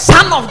you are a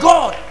son of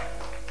God,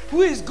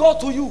 who is God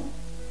to you?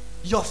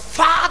 Your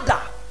father.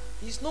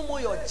 He's no more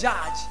your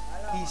judge.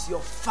 He's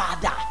your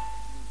father.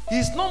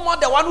 He's no more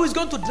the one who is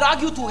going to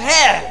drag you to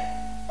hell.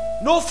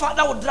 No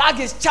father will drag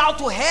his child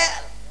to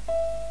hell.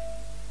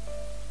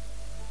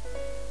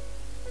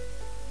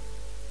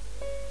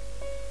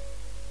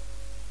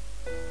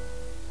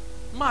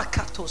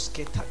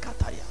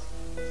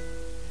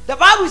 The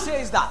Bible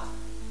says that,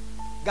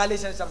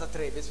 Galatians chapter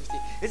 3 verse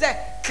 15, it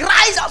said,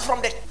 cries out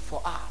from the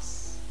for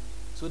us,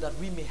 so that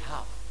we may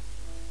have,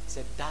 it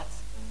said, that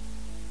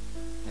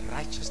the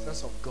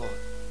righteousness of God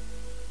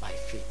by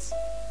faith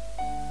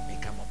may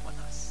come upon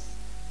us.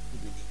 We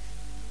believe.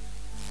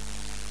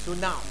 So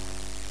now,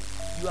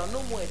 you are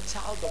no more a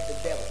child of the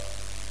devil,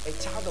 a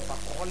child of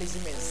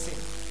alcoholism and sin.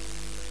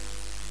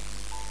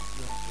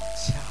 You are a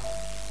child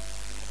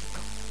of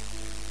God.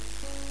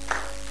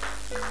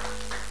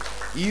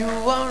 You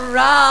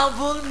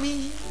unravel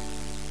me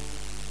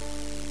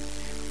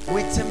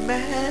with a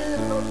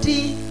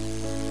melody.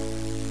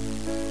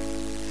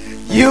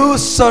 You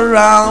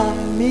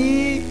surround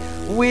me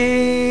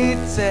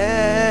with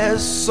a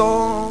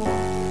song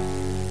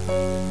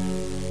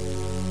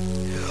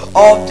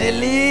of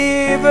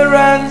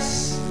deliverance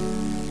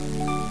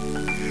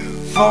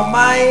from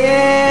my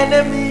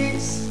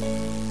enemies,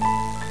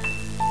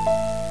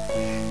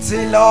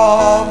 till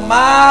all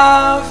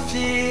my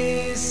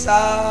fears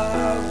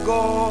are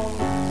gone.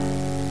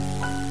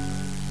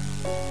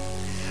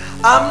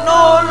 I'm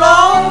no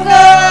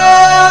longer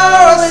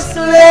a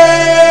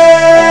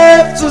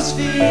slave to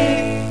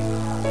fear.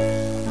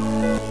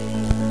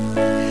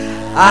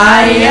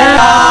 I am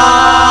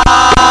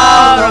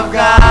out of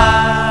God.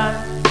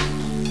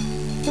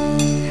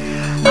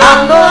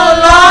 I'm no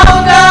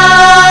longer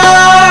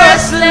a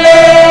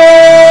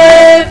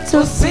slave to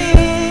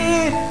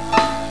sin.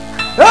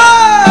 Hey!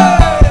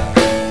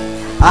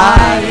 I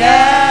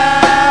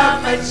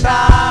am a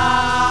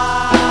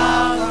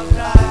child of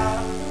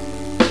God.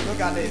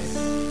 Look at this.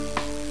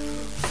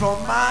 From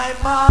my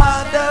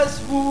mother's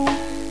womb,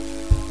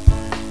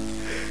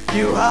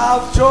 you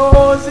have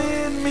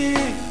chosen me.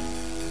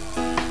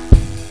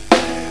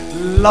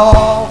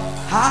 Love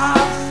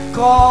has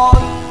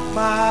called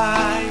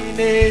my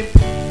name.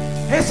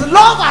 His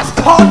love has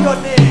called your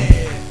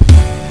name.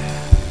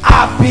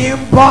 I've been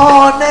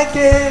born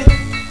again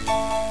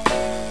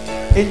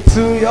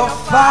into your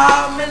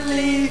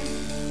family.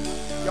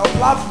 Your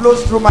blood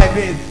flows through my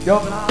veins. Your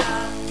blood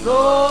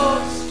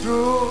flows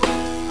through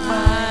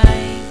my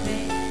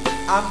veins.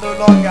 I'm no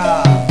longer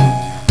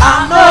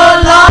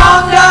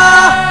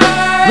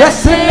a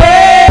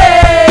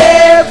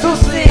slave to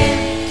sin.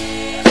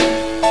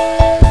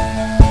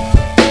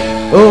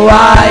 Oh, I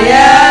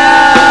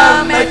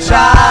am a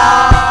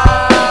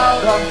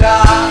child of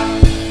God.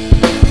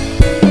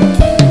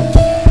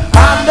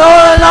 I'm no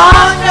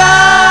longer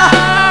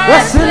a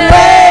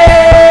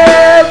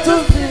slave to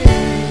sin.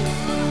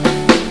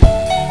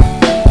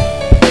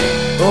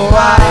 Oh, I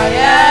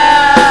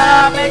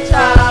am a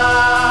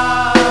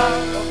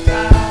child of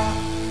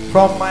God.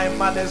 From my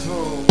mother's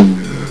womb,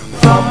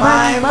 from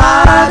my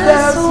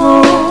mother's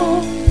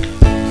womb,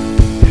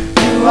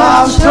 you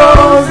have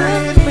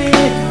chosen me.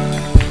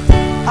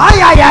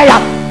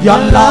 Your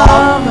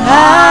love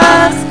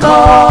has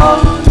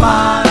called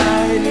my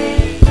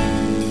name.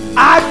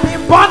 I've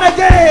been born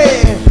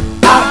again.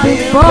 I've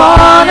been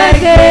born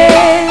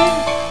again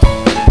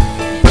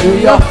to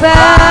your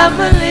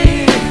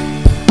family.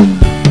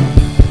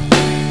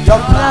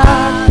 Your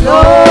blood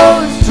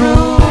goes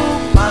through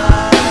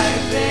my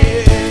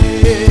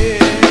veins.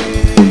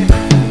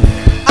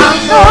 I'm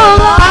no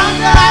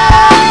longer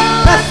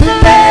a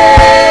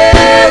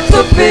slave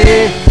to be.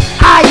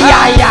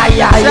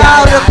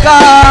 Child of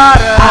God,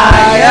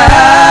 I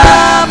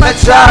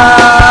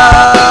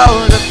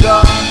child of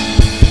God.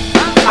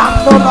 I'm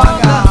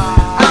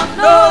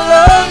no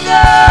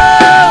longer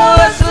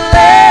a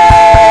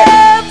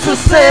slave to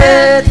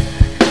sin.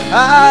 I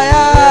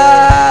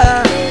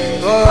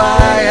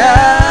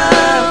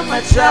am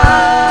a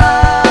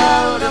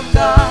child of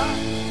God.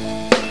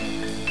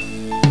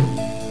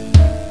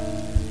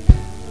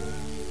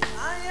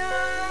 I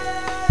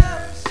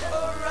am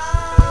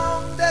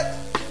surrounded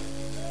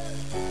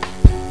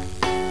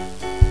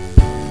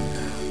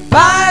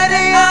by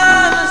the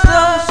arms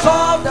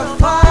of the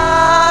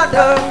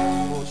Father.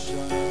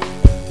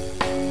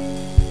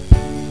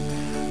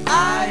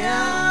 I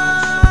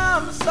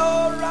am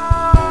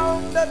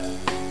surrounded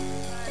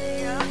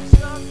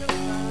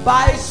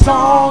by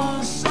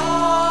songs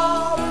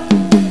of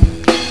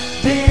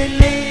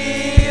deliverance.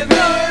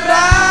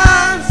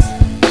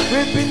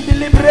 We've been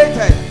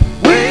liberated.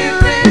 We've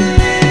been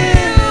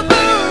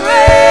liberated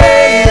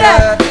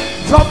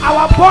from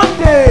our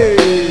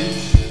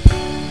bondage.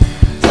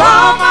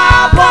 From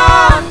our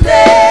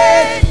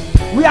bondage.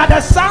 We are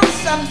the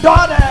sons and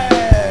daughters.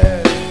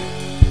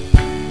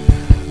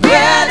 We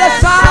are the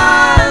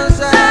sons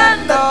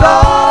and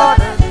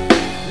daughters.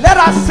 Let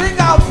us sing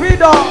our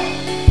freedom.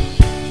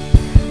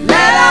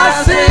 Let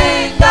us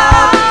sing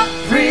our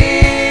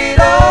freedom.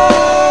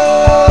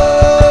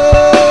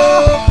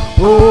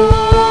 Oh, oh,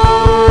 oh,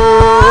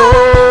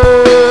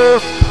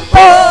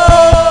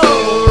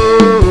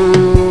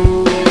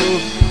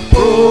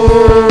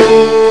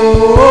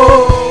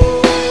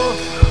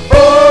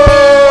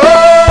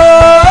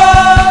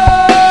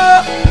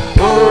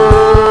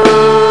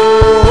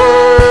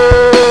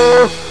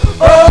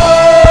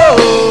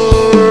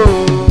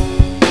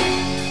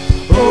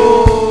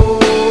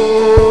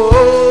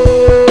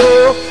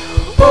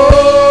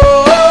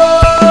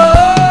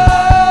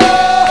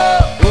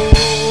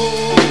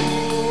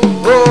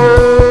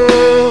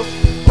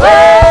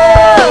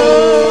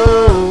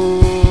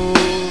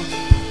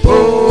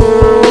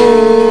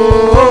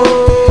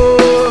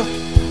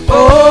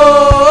 oh,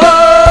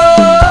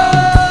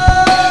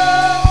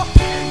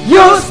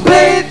 you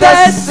split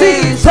the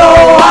sea so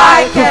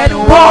I can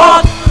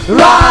walk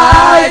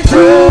right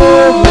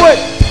through it.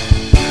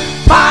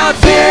 My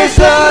fears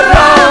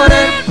around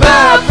in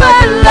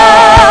perfect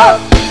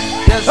love.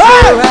 Yes,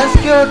 you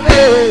rescued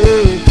me.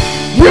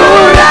 You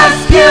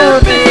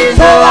rescued me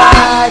so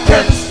I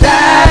can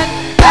stand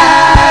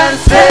and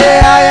say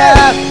I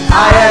am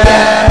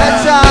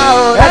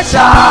a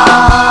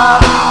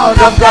child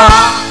of God.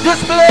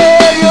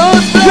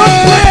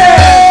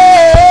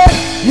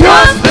 You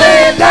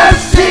split the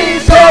sea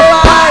so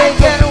I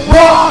can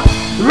walk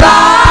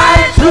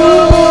right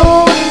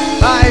through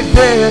my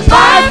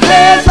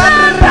fears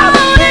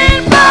around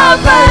in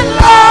perfect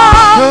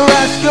love.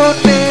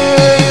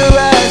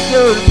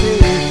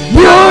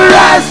 You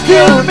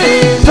rescued me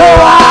so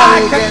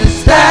I can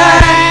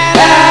stand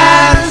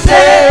and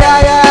say I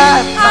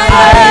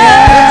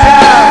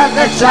am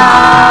the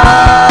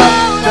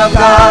child of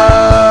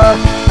God.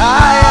 I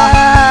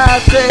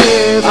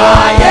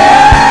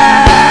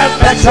am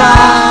the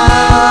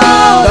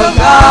child of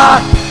God.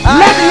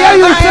 Let me hear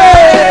you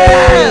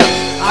say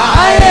I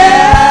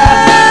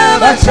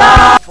am a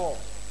child.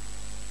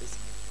 It's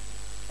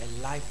a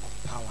life of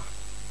power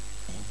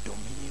and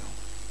dominion.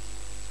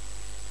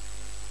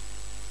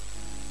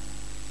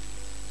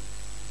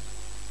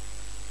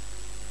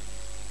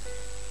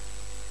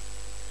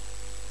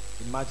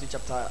 In Matthew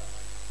chapter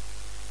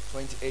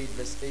 28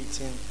 verse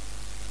 18,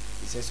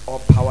 it says, all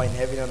power in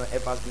heaven and on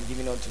earth has been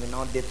given unto me.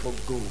 Now therefore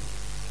go.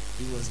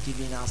 He was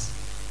giving us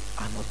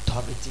an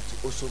authority to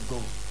also go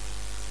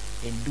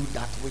and do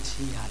that which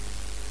he had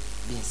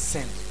been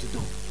sent to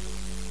do.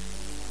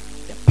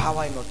 The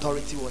power and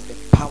authority was the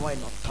power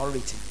and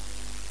authority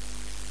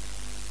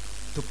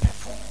to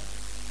perform.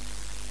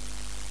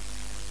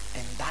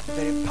 And that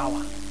very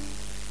power,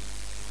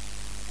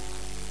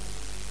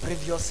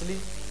 previously,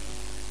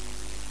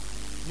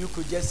 you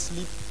could just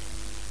sleep.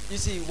 You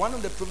see, one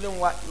of the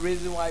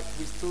reasons why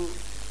we still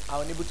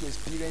are unable to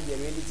experience the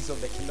realities of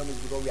the kingdom is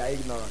because we are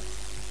ignorant.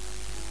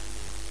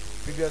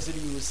 Previously,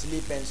 you will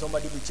sleep and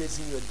somebody will be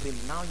chasing your dream.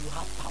 Now you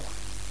have power.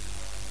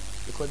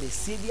 Because the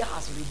Savior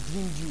has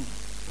redeemed you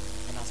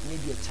and has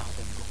made you a child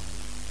of God.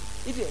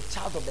 If you're a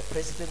child of the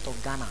president of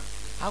Ghana,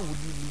 how would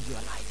you live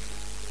your life?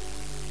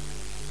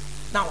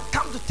 Now,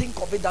 come to think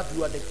of it that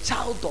you are the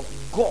child of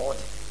God,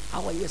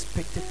 how are you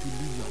expected to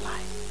live your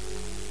life?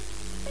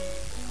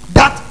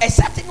 That a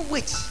certain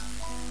witch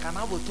can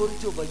have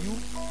authority over you.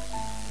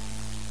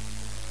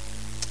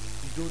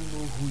 You don't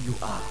know who you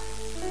are.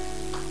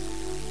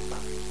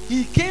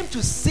 He came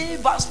to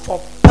save us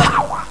for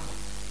power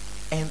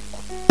and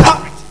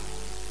authority.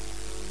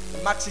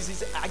 Mark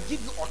says, I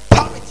give you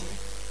authority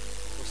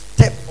to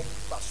step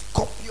over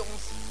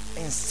scorpions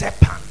and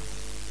serpents.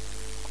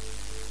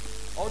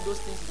 All those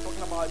things he's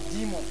talking about are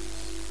demons.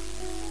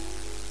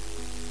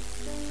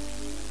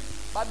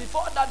 But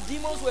before that,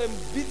 demons were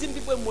beating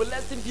people and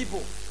molesting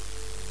people.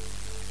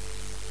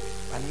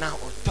 But now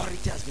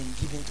authority has been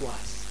given to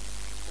us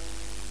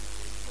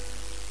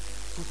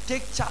to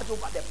take charge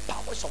over the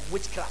powers of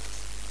witchcraft.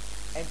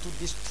 and to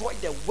destroy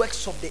the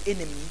works of the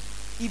enemy,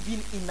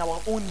 even in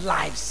our own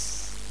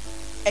lives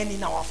and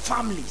in our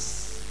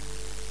families.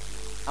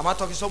 Am I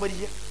talking to somebody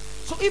here?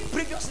 So if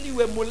previously we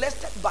were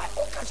molested by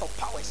all kinds of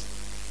powers,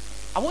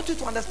 I want you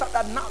to understand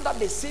that now that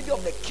the Savior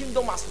of the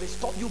kingdom has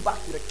restored you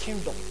back to the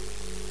kingdom,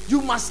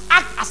 you must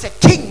act as a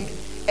king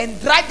and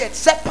drive the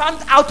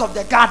serpent out of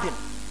the garden.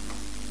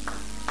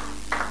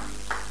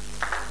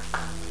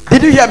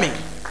 Did you hear me?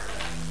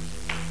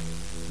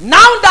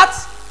 Now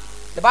that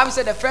the Bible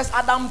said the first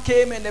Adam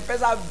came and the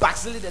first Adam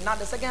backslid, and now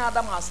the second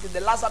Adam has come,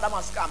 the last Adam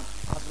has come,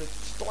 has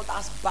restored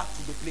us back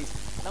to the place.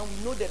 Now we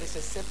know there is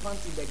a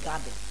serpent in the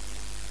garden,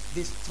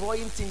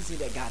 destroying things in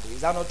the garden.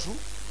 Is that not true?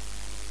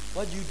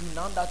 What do you do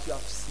now that you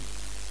have seen?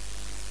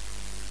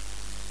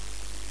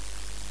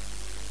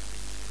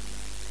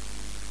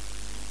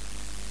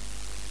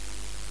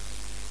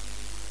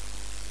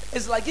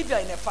 It's like if you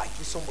are in a fight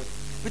with somebody,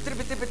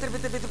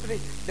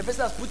 the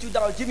person has put you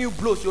down, giving you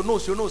blows, your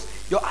nose,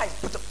 your eyes,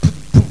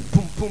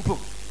 boom.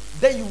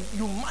 Then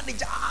you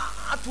manage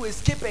to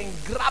escape and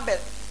grab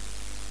it.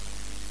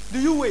 Do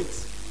you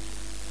wait?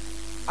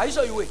 Are you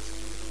sure you wait?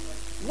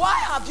 Why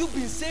have you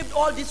been saved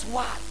all this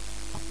while,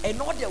 and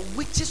all the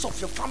witches of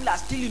your family are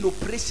still in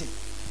operation,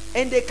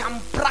 and they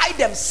can pride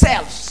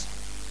themselves?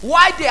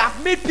 Why they have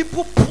made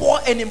people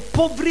poor and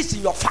impoverished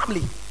in your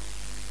family,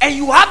 and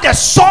you have the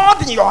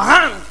sword in your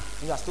hand,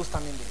 and you are still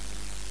standing there?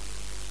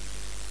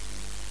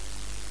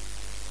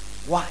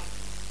 Why?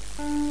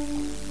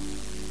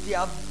 They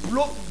have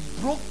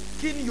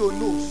broken your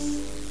nose.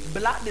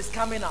 Blood is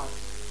coming out.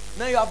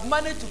 Now you have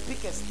managed to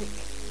pick a stick,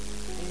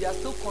 and you are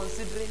still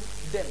considering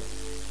them.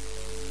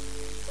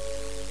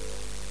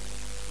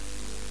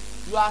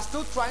 You are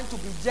still trying to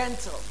be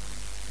gentle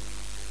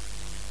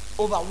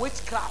over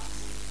witchcraft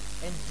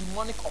and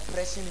demonic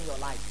oppression in your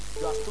life.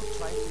 You are still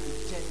trying to be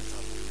gentle.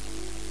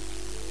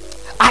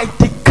 I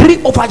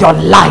decree over your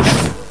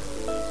life.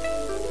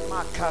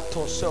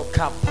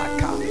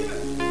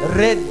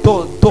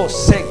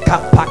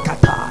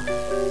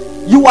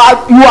 You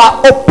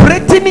are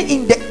operating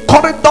in the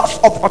corridors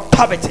of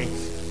authority.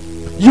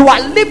 You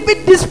are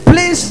leaving this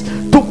place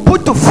to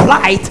put to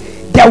flight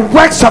the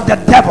works of the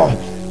devil.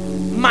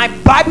 My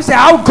Bible says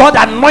how God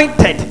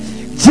anointed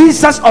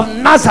Jesus of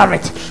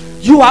Nazareth.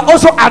 You are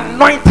also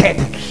anointed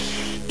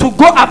to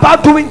go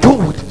about doing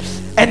good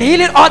and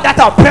healing all that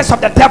are oppressed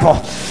of the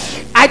devil.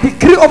 I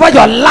decree over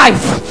your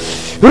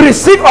life,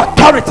 receive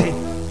authority,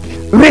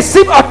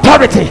 receive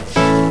authority,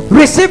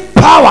 receive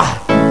power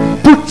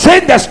to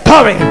change the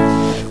story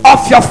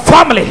of your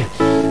family.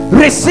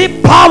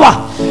 Receive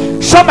power.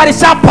 Somebody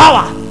say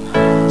power.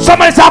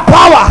 Somebody say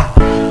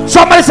power.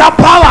 Somebody say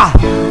power.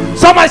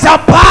 Somebody say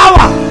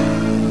power.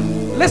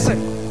 Listen,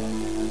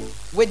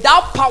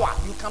 without power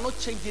you cannot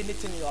change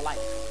anything in your life.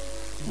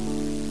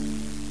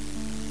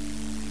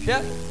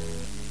 Yeah?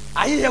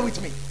 Are you here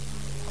with me?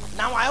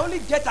 Now I only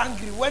get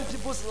angry when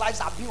people's lives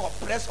are being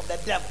oppressed of the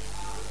devil.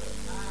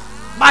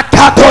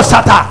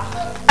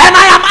 And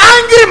I am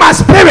angry in my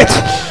spirit.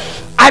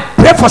 I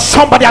pray for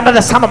somebody under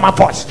the sound of my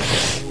voice.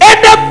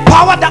 Any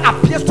power that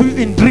appears to you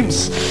in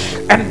dreams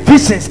and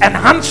visions and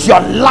haunts your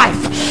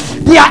life,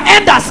 their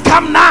end has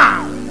come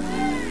now.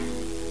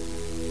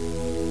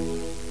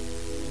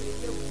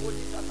 Anybody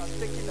that has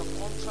taken the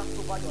contract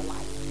over your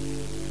life,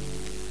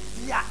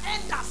 their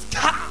end has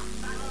come.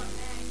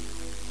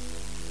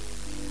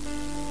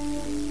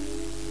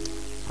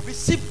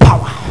 Receive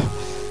power,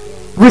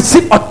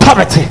 receive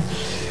authority,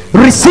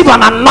 receive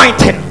an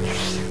anointing,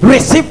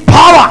 receive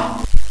power.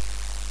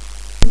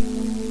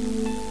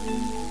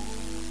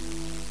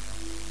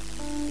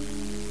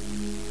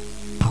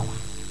 Power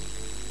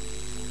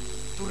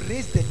to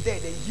raise the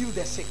dead and heal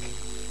the sick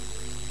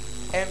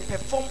and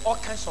perform all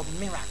kinds of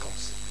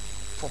miracles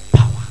for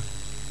power.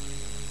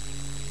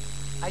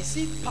 I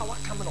see power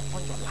coming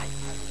upon your life.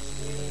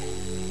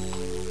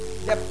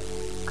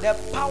 The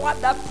power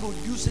that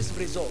produces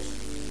results.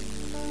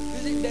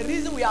 The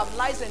reason we have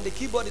lights and the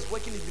keyboard is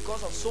working is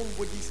because of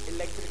somebody's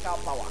electrical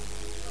power.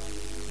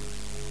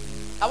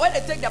 And when they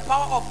take the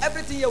power off,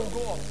 everything here will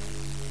go off.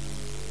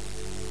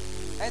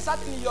 And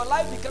suddenly your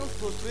life becomes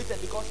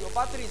frustrated because your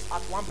battery is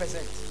at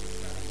 1%.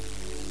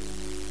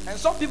 And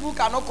some people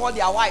cannot call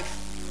their wife.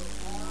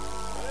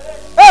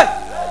 Hey!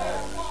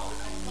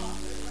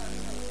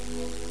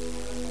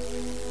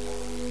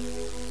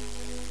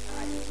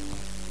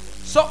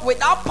 So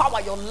without power,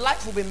 your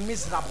life will be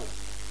miserable.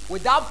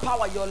 Without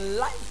power, your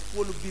life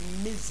will be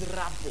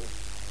miserable.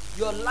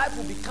 Your life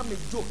will become a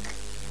joke.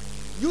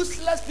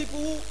 Useless people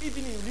who,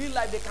 even in real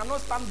life, they cannot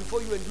stand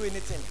before you and do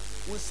anything,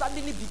 will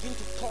suddenly begin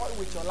to toy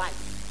with your life.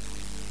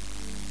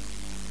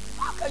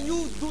 How can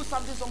you do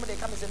something, somebody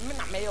come and say,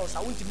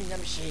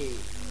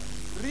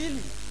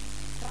 really?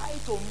 Try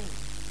it on me.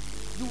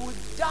 You will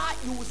die,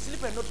 you will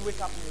sleep and not wake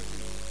up in your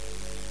sleep.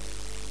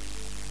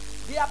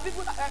 There are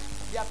people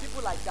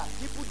like that.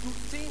 People do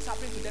things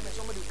happen to them and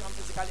somebody will come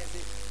physically and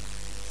say,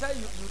 "Sir,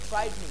 you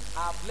tried me.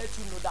 I have let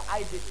you know that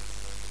I did it."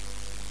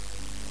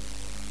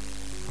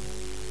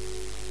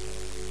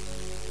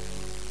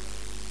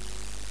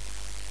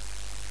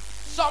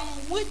 Some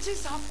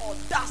witches have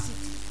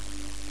audacity,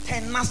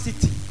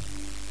 tenacity.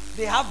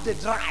 They have the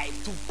drive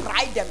to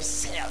pride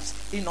themselves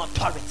in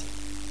authority.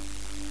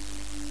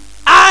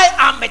 I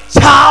am a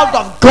child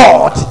of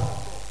God.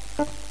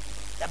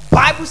 The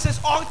Bible says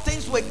all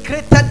things were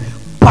created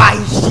by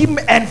him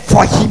and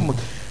for him.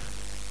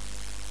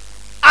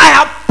 I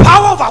have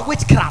power over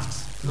witchcraft.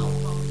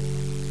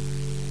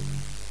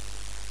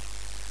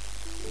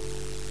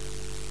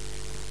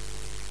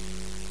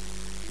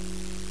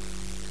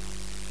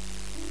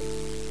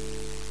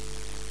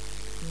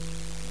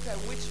 The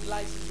witch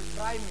likes to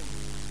try me.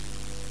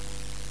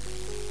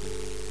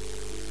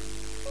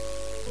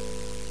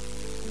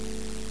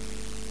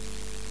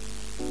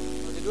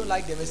 No, they don't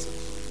like the message.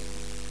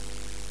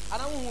 I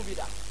don't want to be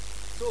that.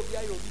 So be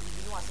I will be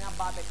you know I say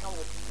about the count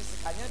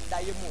physical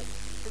diamond.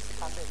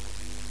 Physical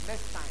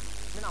next time.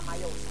 Me na my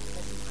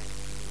next time.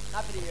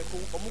 Not the go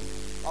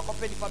or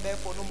company for bear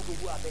for no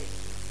go abeg.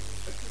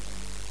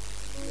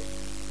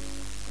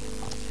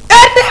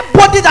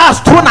 Anybody that has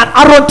thrown an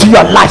arrow to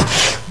your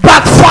life,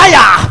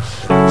 backfire.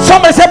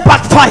 Somebody say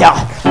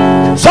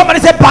backfire. Somebody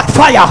say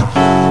backfire.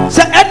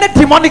 Say any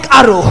demonic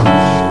arrow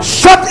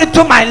shot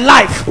into my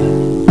life,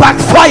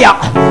 backfire.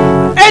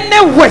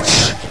 Any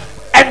witch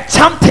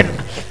enchanting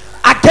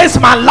against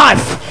my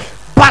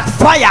life,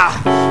 backfire,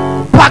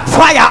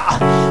 backfire,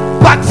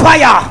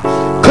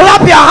 backfire.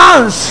 Clap your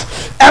hands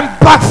and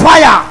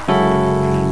backfire.